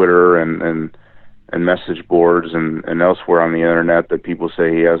on Twitter and message boards and elsewhere on the internet that people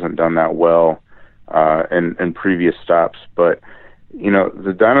say he hasn't done that well in previous stops. But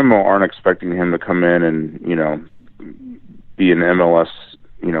the Dynamo aren't expecting him to come in and be an MLS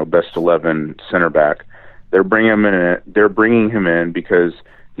best 11 center back. They're bringing him in because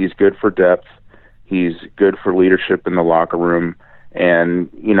he's good for depth. He's good for leadership in the locker room. And,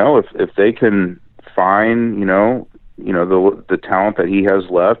 if they can find, the talent that he has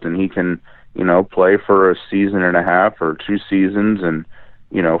left and he can, play for a season and a half or 2 seasons and,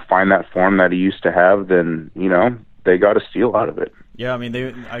 find that form that he used to have, then, they got a steal out of it. Yeah, I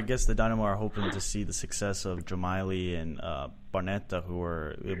mean, I guess the Dynamo are hoping to see the success of Jamaili and Barnetta, who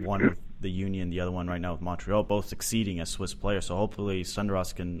are one with the Union, the other one right now with Montreal, both succeeding as Swiss players. So hopefully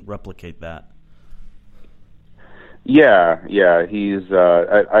Senderos can replicate that. Yeah. He's.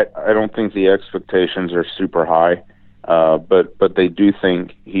 I don't think the expectations are super high, but they do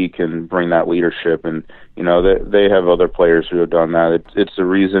think he can bring that leadership, and they have other players who have done that. It's the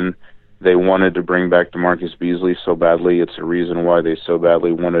reason they wanted to bring back DeMarcus Beasley so badly. It's a reason why they so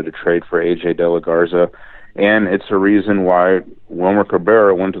badly wanted to trade for AJ De La Garza, and it's a reason why Wilmer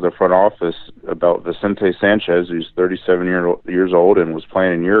Cabrera went to the front office about Vicente Sanchez, who's 37 years old and was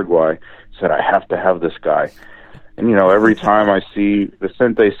playing in Uruguay. Said, I have to have this guy. And, every time I see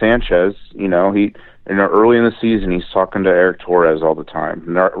Vicente Sanchez, early in the season, he's talking to Eric Torres all the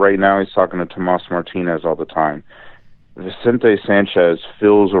time. Right now, he's talking to Tomas Martinez all the time. Vicente Sanchez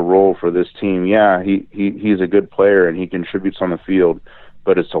fills a role for this team. Yeah, he's a good player and he contributes on the field,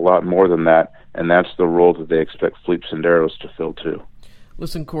 but it's a lot more than that, and that's the role that they expect Felipe Senderos to fill too.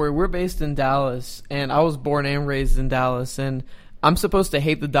 Listen, Corey, we're based in Dallas, and I was born and raised in Dallas, and I'm supposed to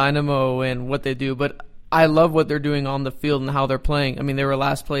hate the Dynamo and what they do, but I love what they're doing on the field and how they're playing. I mean, they were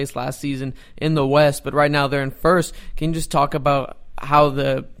last place last season in the West, but right now they're in first. Can you just talk about how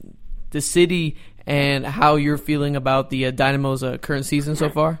the city and how you're feeling about the Dynamo's current season so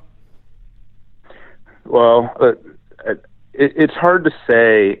far? Well, it's hard to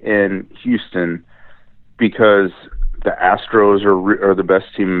say in Houston because the Astros are the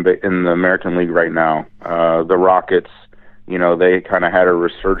best team in the American League right now. The Rockets, they kind of had a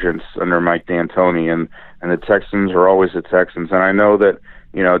resurgence under Mike D'Antoni, and the Texans are always the Texans. And I know that,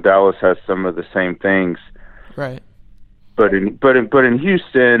 Dallas has some of the same things. Right. But in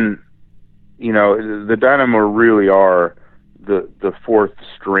Houston, the Dynamo really are the fourth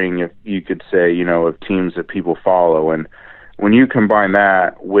string, if you could say, of teams that people follow. And when you combine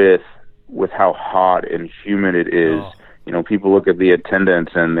that with with how hot and humid it is. Oh. You know, people look at the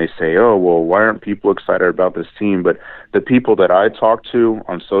attendance and they say, oh, well, why aren't people excited about this team? But the people that I talk to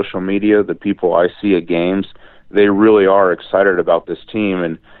on social media, the people I see at games, they really are excited about this team.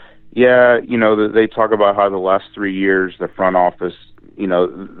 And yeah, you know, they talk about how the last 3 years, the front office, you know,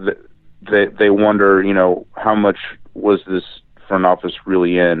 they wonder, you know, how much was this front office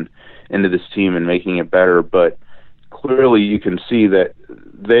really into this team and making it better. But clearly you can see that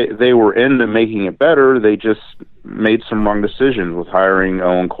they were into making it better. They just made some wrong decisions with hiring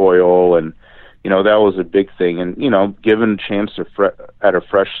Owen Coyle, and, you know, that was a big thing. And, you know, given a chance at a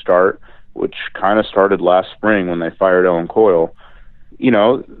fresh start, which kind of started last spring when they fired Owen Coyle, you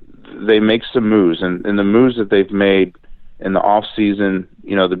know, they make some moves, and the moves that they've made in the off season,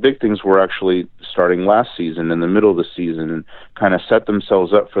 you know, the big things were actually starting last season, in the middle of the season, and kind of set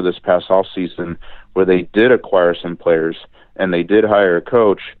themselves up for this past off season where they did acquire some players and they did hire a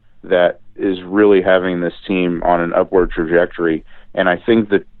coach that is really having this team on an upward trajectory. And I think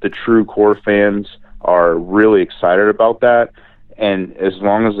that the true core fans are really excited about that. And as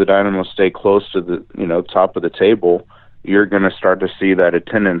long as the Dynamo stay close to the, you know, top of the table, you're going to start to see that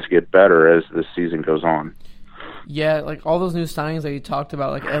attendance get better as the season goes on. Yeah, like all those new signings that you talked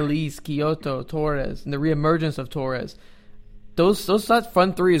about, like Elise, Kyoto, Torres, and the reemergence of Torres. That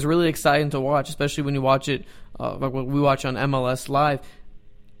front three is really exciting to watch, especially when you watch it like what we watch on MLS Live.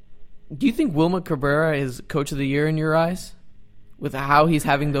 Do you think Wilmer Cabrera is Coach of the Year in your eyes, with how he's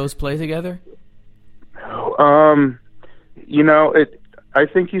having those play together? You know, I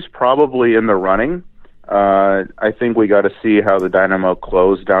think he's probably in the running. I think we got to see how the Dynamo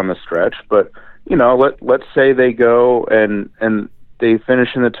close down the stretch, but you know, let's say they go and they finish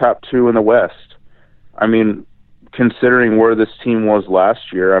in the top two in the West. I mean, considering where this team was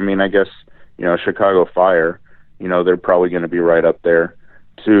last year, I mean, I guess, you know, Chicago Fire, you know, they're probably going to be right up there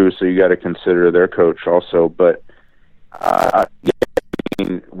too. So you got to consider their coach also. But yeah, I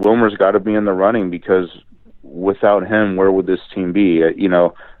mean, Wilmer's got to be in the running, because without him, where would this team be? You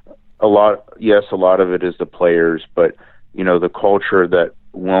know, a lot of it is the players, but you know, the culture that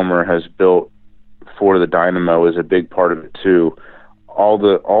Wilmer has built for the Dynamo is a big part of it too. All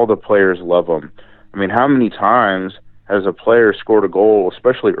the players love him. I mean, how many times has a player scored a goal,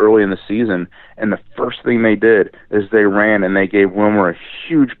 especially early in the season, and the first thing they did is they ran and they gave Wilmer a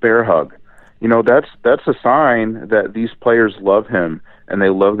huge bear hug? You know, that's a sign that these players love him and they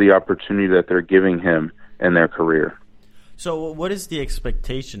love the opportunity that they're giving him in their career. So what is the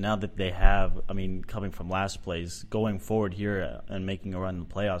expectation now that they have, I mean, coming from last place, going forward here and making a run in the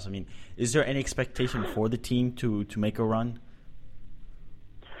playoffs? I mean, is there any expectation for the team to make a run?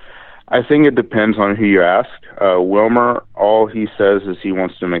 I think it depends on who you ask. Wilmer, all he says is he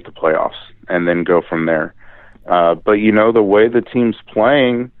wants to make the playoffs and then go from there. But, you know, the way the team's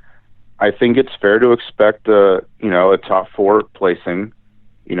playing, I think it's fair to expect a top four placing,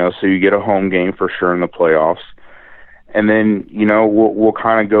 you know, so you get a home game for sure in the playoffs. And then, you know, we'll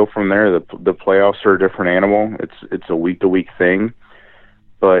kind of go from there. The playoffs are a different animal. It's a week-to-week thing.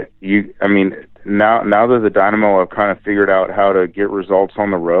 But now that the Dynamo have kind of figured out how to get results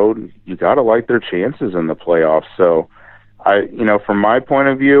on the road, you got to like their chances in the playoffs. So, from my point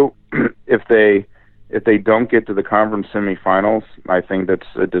of view, if they don't get to the conference semifinals, I think that's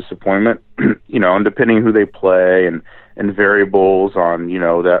a disappointment. You know, and depending who they play and variables on, you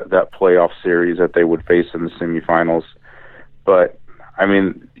know, that playoff series that they would face in the semifinals. But I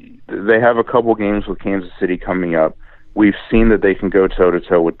mean, they have a couple games with Kansas City coming up. We've seen that they can go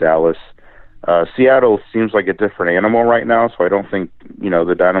toe-to-toe with Dallas. Seattle seems like a different animal right now, so I don't think, you know,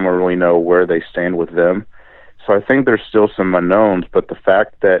 the Dynamo really know where they stand with them. So I think there's still some unknowns, but the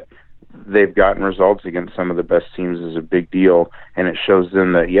fact that they've gotten results against some of the best teams is a big deal, and it shows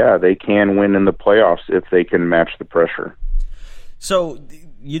them that, yeah, they can win in the playoffs if they can match the pressure. So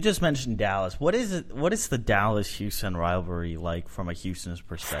you just mentioned Dallas. What is the Dallas-Houston rivalry like from a Houston's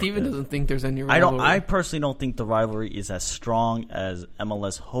perspective? Steven doesn't think there's any rivalry. I personally don't think the rivalry is as strong as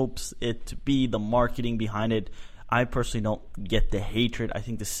MLS hopes it to be. The marketing behind it, I personally don't get the hatred. I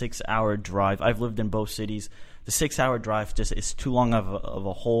think the 6-hour drive, I've lived in both cities, the 6-hour drive just is too long of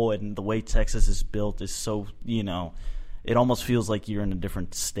a hole, and the way Texas is built is so, you know, it almost feels like you're in a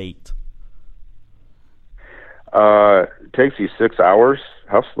different state. It takes you 6 hours.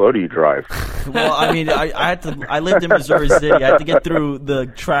 How slow do you drive? Well, I mean, I lived in Missouri City. I had to get through the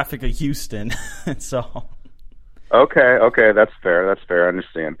traffic of Houston, so. Okay, that's fair. I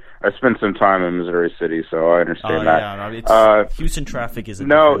understand. I spent some time in Missouri City, so I understand that. Yeah, no, Houston traffic is a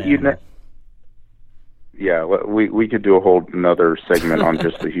different animal. Yeah, we could do a whole another segment on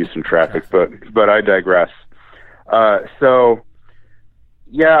just the Houston traffic, but I digress. So,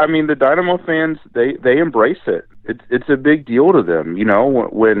 Yeah, I mean, the Dynamo fans, they embrace it. It's a big deal to them. You know,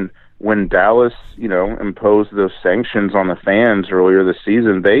 when Dallas, you know, imposed those sanctions on the fans earlier this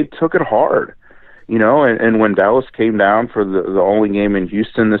season, they took it hard. You know, and when Dallas came down for the only game in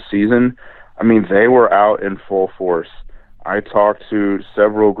Houston this season, I mean, they were out in full force. I talked to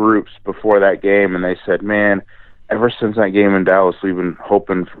several groups before that game, and they said, man, ever since that game in Dallas, we've been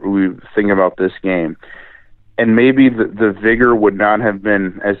thinking about this game. And maybe the vigor would not have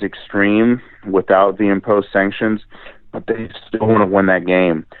been as extreme without the imposed sanctions, but they still want to win that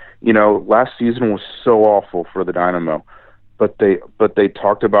game. You know, last season was so awful for the Dynamo, but they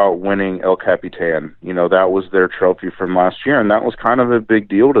talked about winning El Capitan. You know, that was their trophy from last year, and that was kind of a big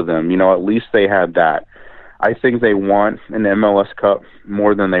deal to them. You know, at least they had that. I think they want an MLS Cup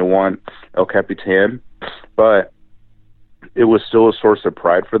more than they want El Capitan, but it was still a source of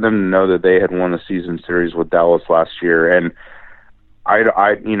pride for them to know that they had won the season series with Dallas last year. And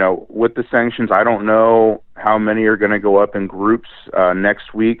I you know, with the sanctions, I don't know how many are going to go up in groups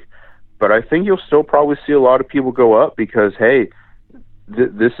next week, but I think you'll still probably see a lot of people go up because, hey,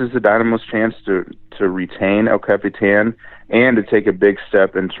 this is the Dynamo's chance to retain El Capitan and to take a big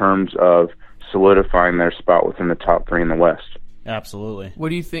step in terms of solidifying their spot within the top three in the West. Absolutely. What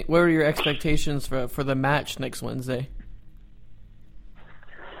do you think? What are your expectations for the match next Wednesday?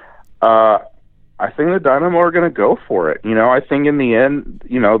 I think the Dynamo are going to go for it. You know, I think in the end,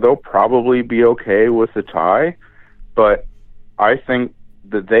 you know, they'll probably be okay with the tie, but I think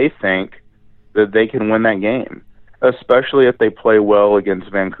that they can win that game, especially if they play well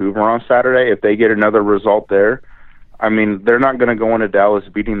against Vancouver on Saturday. If they get another result there, I mean, they're not going to go into Dallas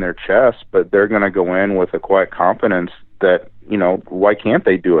beating their chest, but they're going to go in with a quiet confidence that, you know, why can't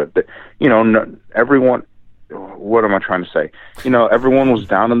they do it? That, you know, everyone, what am I trying to say? You know, everyone was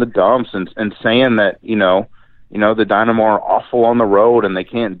down in the dumps and saying that, you know, the Dynamo are awful on the road and they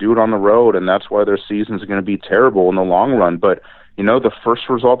can't do it on the road, and that's why their season's going to be terrible in the long run. But, you know, the first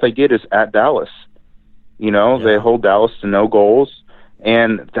result they get is at Dallas. You know, They hold Dallas to no goals,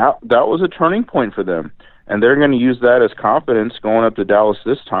 and that was a turning point for them. And they're going to use that as confidence going up to Dallas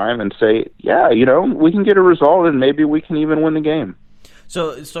this time and say, yeah, you know, we can get a result and maybe we can even win the game.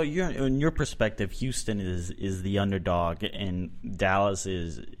 So you're, in your perspective, Houston is the underdog and Dallas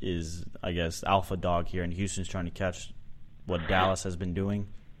is I guess alpha dog here, and Houston's trying to catch what Dallas has been doing.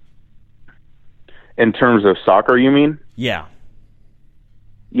 In terms of soccer, you mean? Yeah.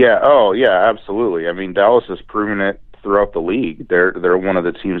 Yeah. Oh, yeah. Absolutely. I mean, Dallas has proven it throughout the league. They're one of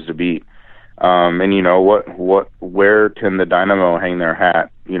the teams to beat. And you know where can the Dynamo hang their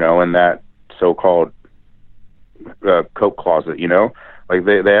hat? You know, in that so-called coat closet. You know, like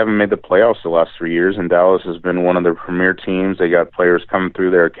they haven't made the playoffs the last 3 years, and Dallas has been one of their premier teams. They got players coming through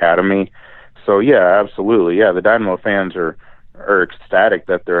their academy. So yeah, absolutely. Yeah, the Dynamo fans are ecstatic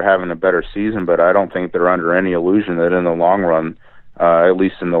that they're having a better season, but I don't think they're under any illusion that in the long run, at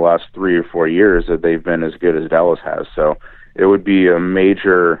least in the last 3 or 4 years, that they've been as good as Dallas has. So it would be a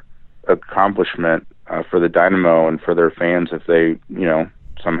major accomplishment for the Dynamo and for their fans if they, you know,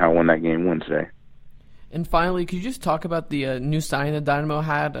 somehow win that game Wednesday. And finally, could you just talk about the new signing the Dynamo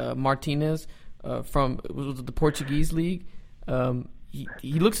had, Martinez, from the Portuguese league?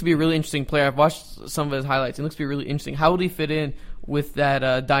 He looks to be a really interesting player. I've watched some of his highlights. He looks to be really interesting. How would he fit in with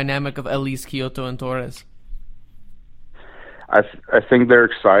that dynamic of Elise, Kyoto, and Torres? I think they're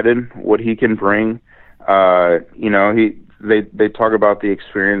excited what he can bring. You know, They talk about the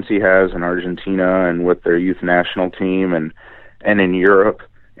experience he has in Argentina and with their youth national team and in Europe,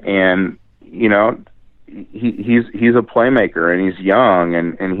 and you know he's a playmaker and he's young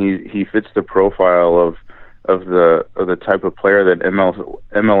and he fits the profile of the type of player that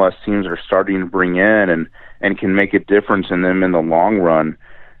MLS teams are starting to bring in and can make a difference in them in the long run.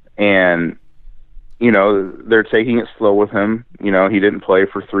 And you know, they're taking it slow with him. You know, he didn't play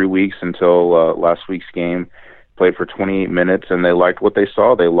for 3 weeks until last week's game. Played for 28 minutes, and they liked what they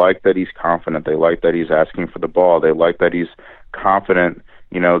saw. They liked that he's confident. They like that he's asking for the ball. They like that he's confident,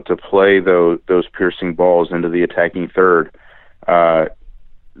 you know, to play those piercing balls into the attacking third.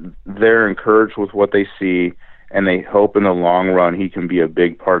 They're encouraged with what they see, and they hope in the long run he can be a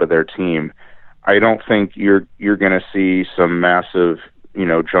big part of their team. I don't think you're going to see some massive, you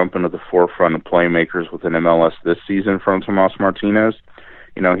know, jump into the forefront of playmakers within MLS this season from Tomas Martinez.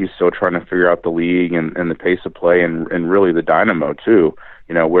 You know, he's still trying to figure out the league and the pace of play and really the Dynamo too,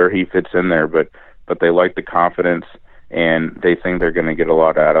 you know, where he fits in there. But they like the confidence, and they think they're going to get a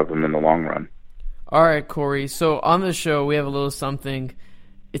lot out of him in the long run. All right, Corey. So on the show, we have a little something.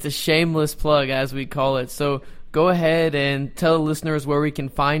 It's a shameless plug, as we call it. So go ahead and tell the listeners where we can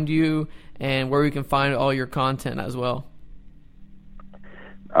find you and where we can find all your content as well.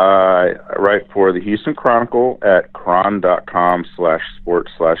 I write for the Houston Chronicle at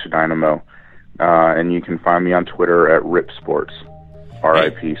chron.com/sports/dynamo. And you can find me on Twitter at RipSports.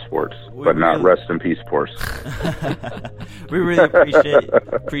 R.I.P. Sports, but not rest in peace sports. We really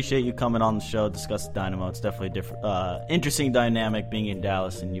appreciate you coming on the show, discuss Dynamo. It's definitely a different, interesting dynamic being in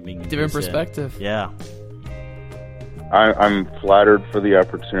Dallas and you being in different Houston. Perspective. Yeah. I'm flattered for the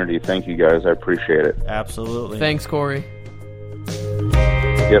opportunity. Thank you, guys. I appreciate it. Absolutely. Thanks, Corey.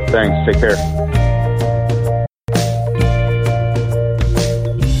 Yep, thanks. Take care.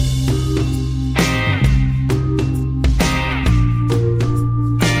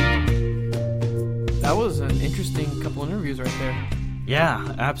 That was an interesting couple interviews right there.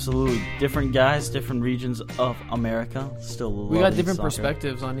 Yeah, absolutely. Different guys, different regions of America. Still, We got different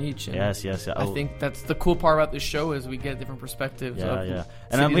perspectives on each. And Yes. I think that's the cool part about this show is we get different perspectives. Yeah. of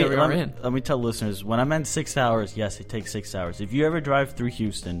And cities that we are in. let me tell listeners, when I meant 6 hours, yes, it takes 6 hours. If you ever drive through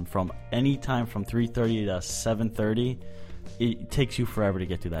Houston from any time from 3:30 to 7:30, it takes you forever to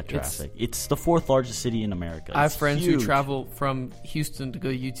get through that traffic. It's the fourth largest city in America. I have It's friends huge. who travel from Houston to go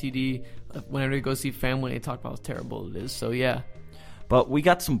to UTD. Whenever they go see family, they talk about how terrible it is. So, yeah. But we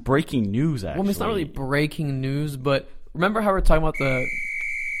got some breaking news, actually. Well, it's not really breaking news, but remember how we're talking about the...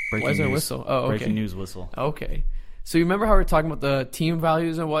 breaking Why is there a news. whistle? Oh, okay. Breaking news whistle. Okay. So you remember how we were talking about the team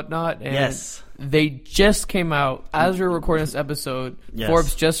values and whatnot? And Yes. They just came out, as we were recording this episode, Yes.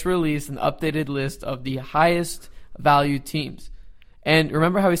 Forbes just released an updated list of the highest value teams. And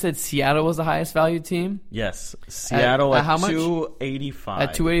remember how we said Seattle was the highest value team? Yes. Seattle at at how much? 285.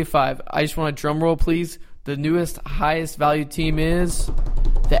 At 285. I just want a drum roll, please. The newest, highest value team is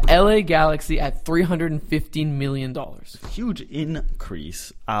the LA Galaxy at $315 million. Huge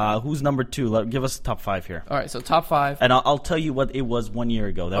increase. Who's number two? Give us the top five here. All right, so top five. And I'll tell you what it was 1 year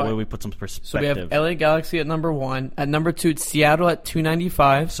ago. That All way right. we put some perspective. So we have LA Galaxy at number one. At number two, it's Seattle at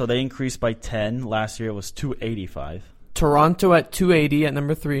 295. So they increased by 10. Last year it was 285. Toronto at 280 at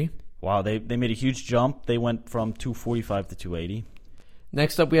number three. Wow, they made a huge jump. They went from 245 to 280.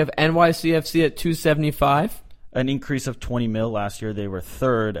 Next up, we have NYCFC at 275. An increase of 20 mil. Last year they were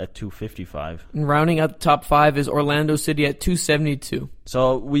third at 255. And rounding out the top five is Orlando City at 272.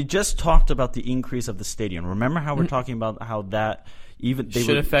 So we just talked about the increase of the stadium. Remember how we're talking about how that even they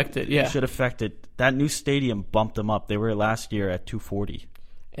Should affect it, yeah. Should affect it. That new stadium bumped them up. They were last year at 240.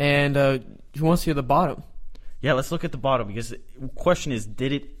 And who wants to hear the bottom? Yeah, let's look at the bottom because the question is,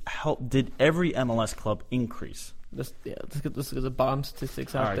 did it help? Did every MLS club increase? Let's get the bottom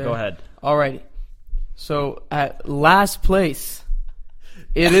statistics out All right, there. go ahead. Alrighty. So at last place,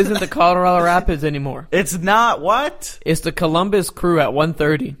 it isn't the Colorado Rapids anymore. It's not what? It's the Columbus Crew at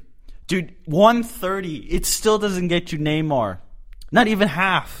 130. Dude, 130. It still doesn't get you Neymar. Not even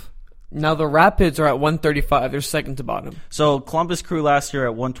half. Now the Rapids are at 135. They're second to bottom. So Columbus Crew last year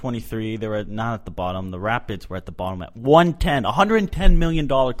at 123. They were not at the bottom. The Rapids were at the bottom at 110. $110 million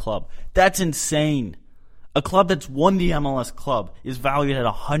club. That's insane. A club that's won the MLS club is valued at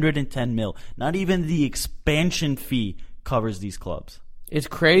 110 mil. Not even the expansion fee covers these clubs. It's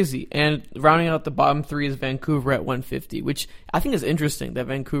crazy. And rounding out the bottom three is Vancouver at 150, which I think is interesting that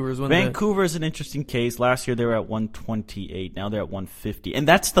Vancouver is one Vancouver is an interesting case. Last year they were at 128. Now they're at 150. And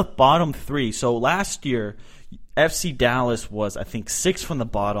that's the bottom three. So last year, FC Dallas was, I think, 6 from the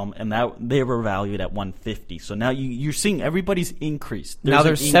bottom, and that they were valued at 150. So now you're seeing everybody's increased. Now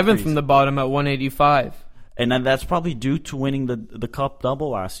they're 7th from the bottom at 185. And then that's probably due to winning the Cup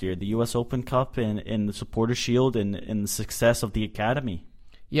double last year, the U.S. Open Cup and the Supporter Shield and the success of the Academy.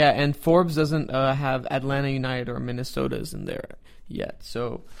 Yeah, and Forbes doesn't have Atlanta United or Minnesota's in there yet.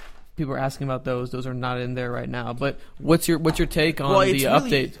 So people are asking about those. Those are not in there right now. But what's your take on the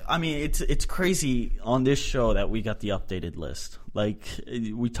update? I mean, it's crazy on this show that we got the updated list. Like,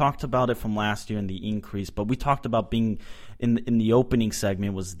 we talked about it from last year and the increase, but we talked about being in the opening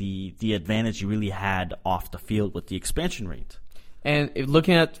segment was the advantage you really had off the field with the expansion rate. And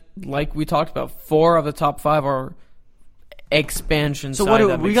looking at, like we talked about, 4 of the top 5 are expansion. So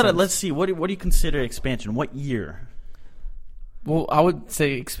let's see. What do you consider expansion? What year? Well, I would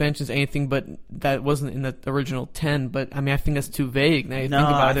say expansion is anything, but that wasn't in the original 10. But I mean, I think that's too vague. Now you think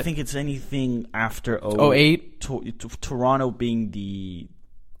about it. I think it's anything after 08. Toronto being the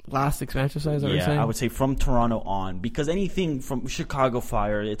last expansion size. I would say from Toronto on, because anything from Chicago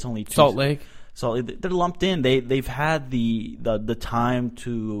Fire, it's only Salt Lake. So they're lumped in. They've had the time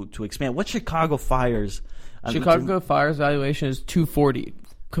to expand. What Chicago Fire's? Chicago Fire's valuation is 240.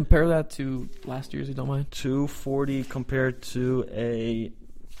 Compare that to last year's, if you don't mind. 240 compared to a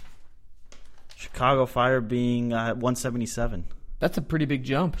Chicago Fire being 177. That's a pretty big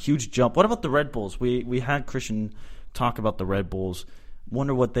jump. Huge jump. What about the Red Bulls? We had Christian talk about the Red Bulls.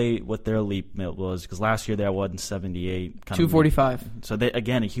 wonder what their leap was, because last year they were in 78, 245. So they,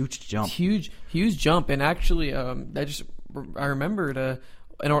 again, a huge jump. Huge jump, and actually, I remembered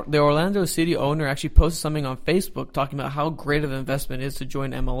the Orlando City owner actually posted something on Facebook talking about how great of an investment it is to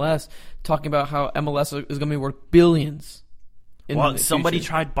join MLS, talking about how MLS is going to be worth billions. Well, somebody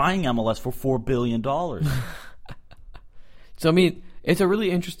tried buying MLS for $4 billion. So, I mean, it's a really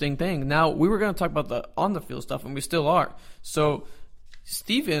interesting thing. Now, we were going to talk about the on-the-field stuff, and we still are. So,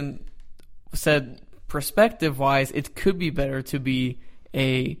 Steven said, perspective-wise, it could be better to be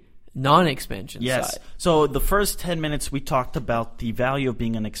a non-expansion yes. side. So the first 10 minutes we talked about the value of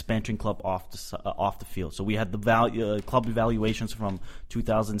being an expansion club off the field. So we had the value club evaluations from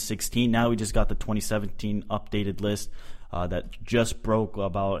 2016. Now we just got the 2017 updated list that just broke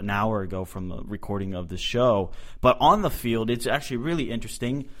about an hour ago from the recording of the show. But on the field, it's actually really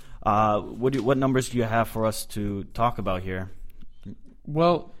interesting. What numbers do you have for us to talk about here?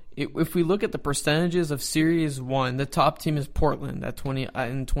 Well, if we look at the percentages of Series 1, the top team is Portland in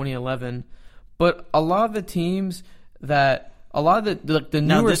 2011. But a lot of the teams the newer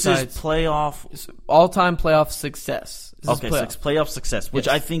now this sides, is playoff all-time playoff success. Playoff success, which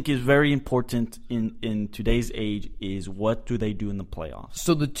Yes. I think is very important in today's age. Is what do they do in the playoffs?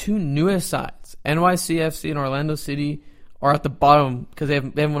 So the two newest sides, NYCFC and Orlando City, are at the bottom because they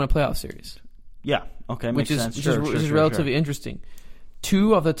haven't won a playoff series. Yeah, okay, Which makes is sense. which is relatively interesting.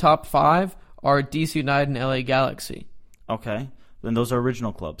 2 of the top 5 are DC United and LA Galaxy. Okay, then those are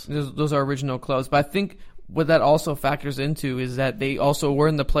original clubs. Those are original clubs. But I think what that also factors into is that they also were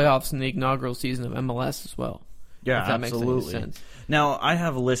in the playoffs in the inaugural season of MLS as well. Yeah, if that absolutely. Makes any sense. Now, I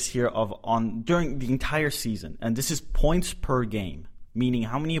have a list here of during the entire season, and this is points per game, meaning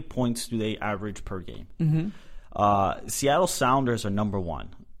how many points do they average per game. Mm-hmm. Seattle Sounders are number 1.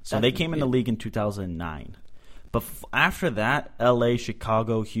 So they came in the league in 2009. But after that, LA,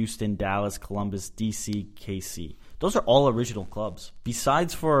 Chicago, Houston, Dallas, Columbus, DC, KC. Those are all original clubs.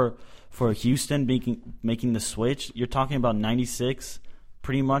 Besides for Houston making the switch, you're talking about 96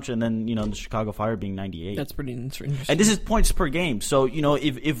 pretty much, and then the Chicago Fire being 98. That's pretty interesting. And this is points per game. So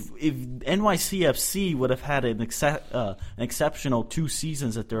if NYCFC would have had an exceptional 2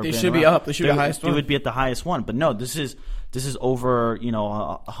 seasons that they should be up. They should be the highest one. It would be at the highest one. But no, this is over hundreds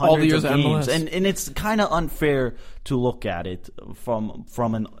all the years of games, MLS. and it's kind of unfair to look at it from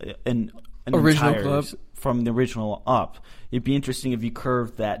an original entire, club from the original up. It'd be interesting if you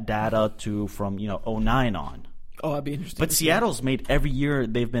curved that data to from 09 on. Oh, that'd be interesting. But Seattle's made every year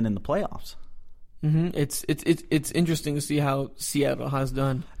they've been in the playoffs. Mm-hmm. It's interesting to see how Seattle has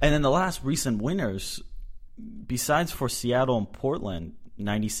done. And then the last recent winners, besides for Seattle and Portland,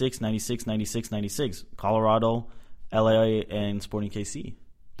 96, 96, 96, 96, Colorado, LA, and Sporting KC.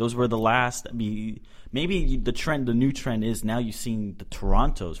 Those were the last. Maybe the new trend is now you're seeing the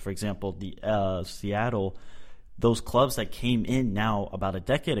Torontos, for example, the Seattle. Those clubs that came in now about a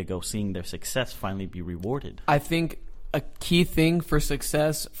decade ago, seeing their success finally be rewarded. I think a key thing for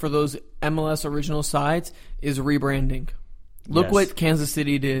success for those MLS original sides is rebranding. Look what Kansas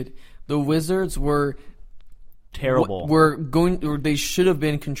City did. The Wizards were terrible. They should have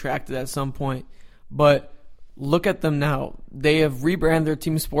been contracted at some point, but look at them now. They have rebranded their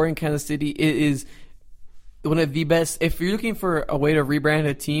team. Sporting Kansas City. It is one of the best. If you're looking for a way to rebrand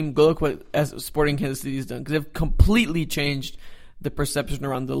a team, go look what Sporting Kansas City has done, because they've completely changed the perception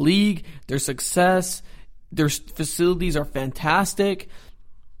around the league, their success, their facilities are fantastic.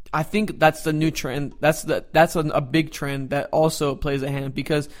 I think that's the new trend. That's a big trend that also plays a hand,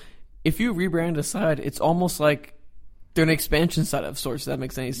 because if you rebrand a side, it's almost like they're an expansion side of sorts. If that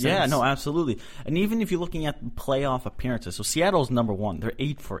makes any sense. Yeah, no, absolutely. And even if you're looking at playoff appearances, so Seattle's number 1. They're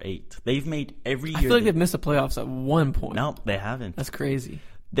 8 for 8. They've made every year. I feel like they've missed the playoffs at one point. No, they haven't. That's crazy.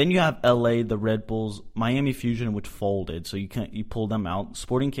 Then you have LA, the Red Bulls, Miami Fusion, which folded, so you pull them out.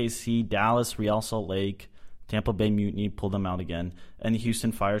 Sporting KC, Dallas, Real Salt Lake, Tampa Bay Mutiny, pull them out again, and the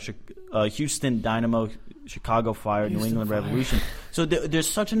Houston Fire, Houston Dynamo, Chicago Fire, New England Revolution. So there's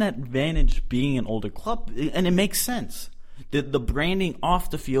such an advantage being an older club, and it makes sense. The branding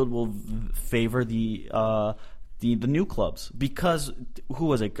off the field will favor the new clubs, because who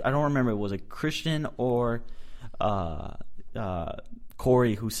was it? I don't remember. Was it Christian or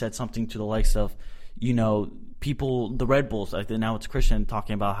Corey who said something to the likes of, people, the Red Bulls, now it's Christian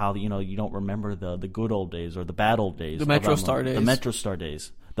talking about how, you don't remember the good old days or the bad old days. The Metro Star days. The Metro Star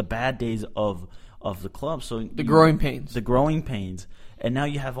days. The bad days of the club. So the growing pains. The growing pains. And now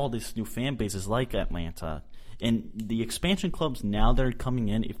you have all these new fan bases like Atlanta. And the expansion clubs, now they're coming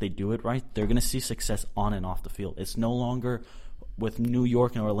in, if they do it right, they're going to see success on and off the field. It's no longer with New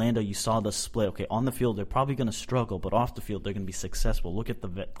York and Orlando, you saw the split. Okay, on the field, they're probably going to struggle, but off the field, they're going to be successful. Look at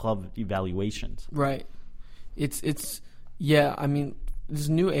the club evaluations. Right. It's yeah, I mean, this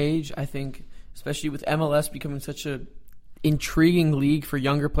new age, I think, especially with MLS becoming such a intriguing league for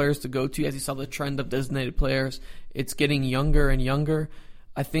younger players to go to, as you saw the trend of designated players, it's getting younger and younger.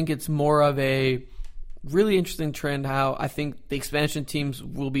 I think it's more of a really interesting trend how I think the expansion teams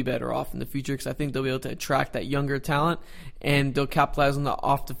will be better off in the future because I think they'll be able to attract that younger talent and they'll capitalize on the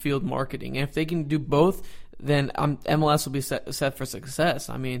off-the-field marketing. And if they can do both, then MLS will be set for success.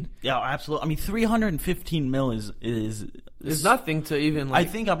 I mean, yeah, absolutely. I mean, $315 million is nothing to even. Like, I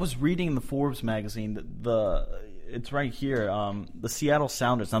think I was reading the Forbes magazine. It's right here. The Seattle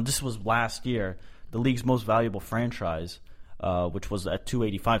Sounders. Now, this was last year. The league's most valuable franchise, which was at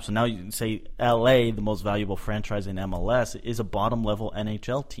 $285. So now you can say LA, the most valuable franchise in MLS, is a bottom-level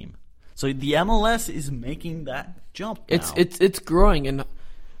NHL team. So the MLS is making that jump now. It's growing, and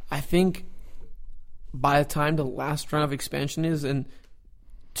I think by the time the last round of expansion is, and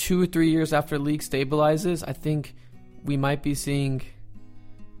 2 or 3 years after the league stabilizes, I think we might be seeing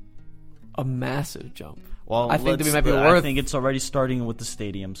a massive jump. Well, I think that we might be worth. I think it's already starting with the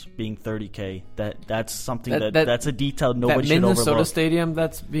stadiums being $30K. That's something that's a detail nobody should overlook. That Minnesota stadium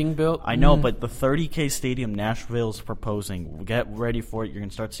that's being built. I know, but the $30K stadium Nashville's proposing. Get ready for it. You're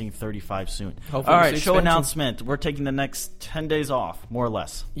gonna start seeing 35 soon. Hopefully. All right, show announcement. We're taking the next 10 days off, more or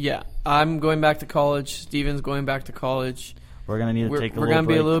less. Yeah, I'm going back to college. Steven's going back to college. We're gonna need to take a little break. We're gonna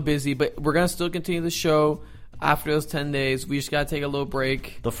be a little busy, but we're gonna still continue the show after those 10 days. We just gotta take a little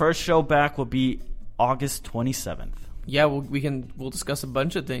break. The first show back will be August 27th. Yeah, we'll discuss a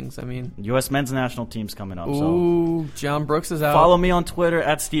bunch of things. I mean, U.S. men's national team's coming up. Ooh, so John Brooks is out. Follow me on Twitter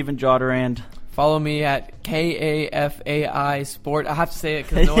at Steven Jodarand. Follow me at KAFAI Sport. I have to say it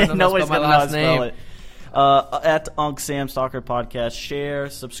because no one knows my last name. At Unc Sam Soccer Podcast. Share,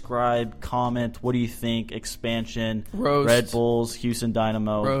 subscribe, comment. What do you think? Expansion, Roast. Red Bulls, Houston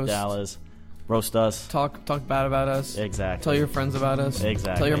Dynamo, Roast. Dallas. Roast us. Talk bad about us. Exactly. Tell your friends about us.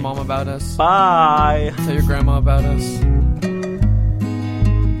 Exactly. Tell your mom about us. Bye. Tell your grandma about us.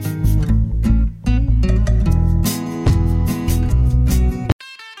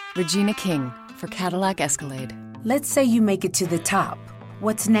 Regina King for Cadillac Escalade. Let's say you make it to the top.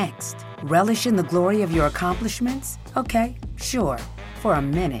 What's next? Relish in the glory of your accomplishments? Okay, sure, for a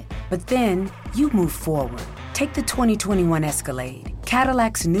minute. But then you move forward. Take the 2021 Escalade.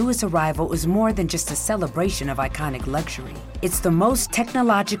 Cadillac's newest arrival is more than just a celebration of iconic luxury. It's the most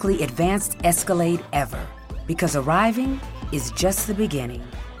technologically advanced Escalade ever. Because arriving is just the beginning.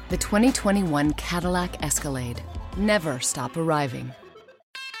 The 2021 Cadillac Escalade. Never stop arriving.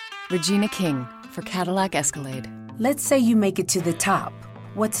 Regina King for Cadillac Escalade. Let's say you make it to the top.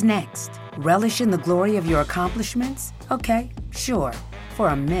 What's next? Relish in the glory of your accomplishments? Okay, sure, for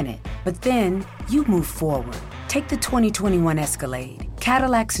a minute. But then you move forward. Take the 2021 Escalade.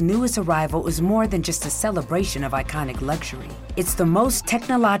 Cadillac's newest arrival is more than just a celebration of iconic luxury. It's the most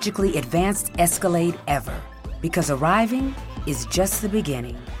technologically advanced Escalade ever. Because arriving is just the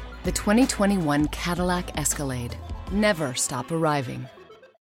beginning. The 2021 Cadillac Escalade. Never stop arriving.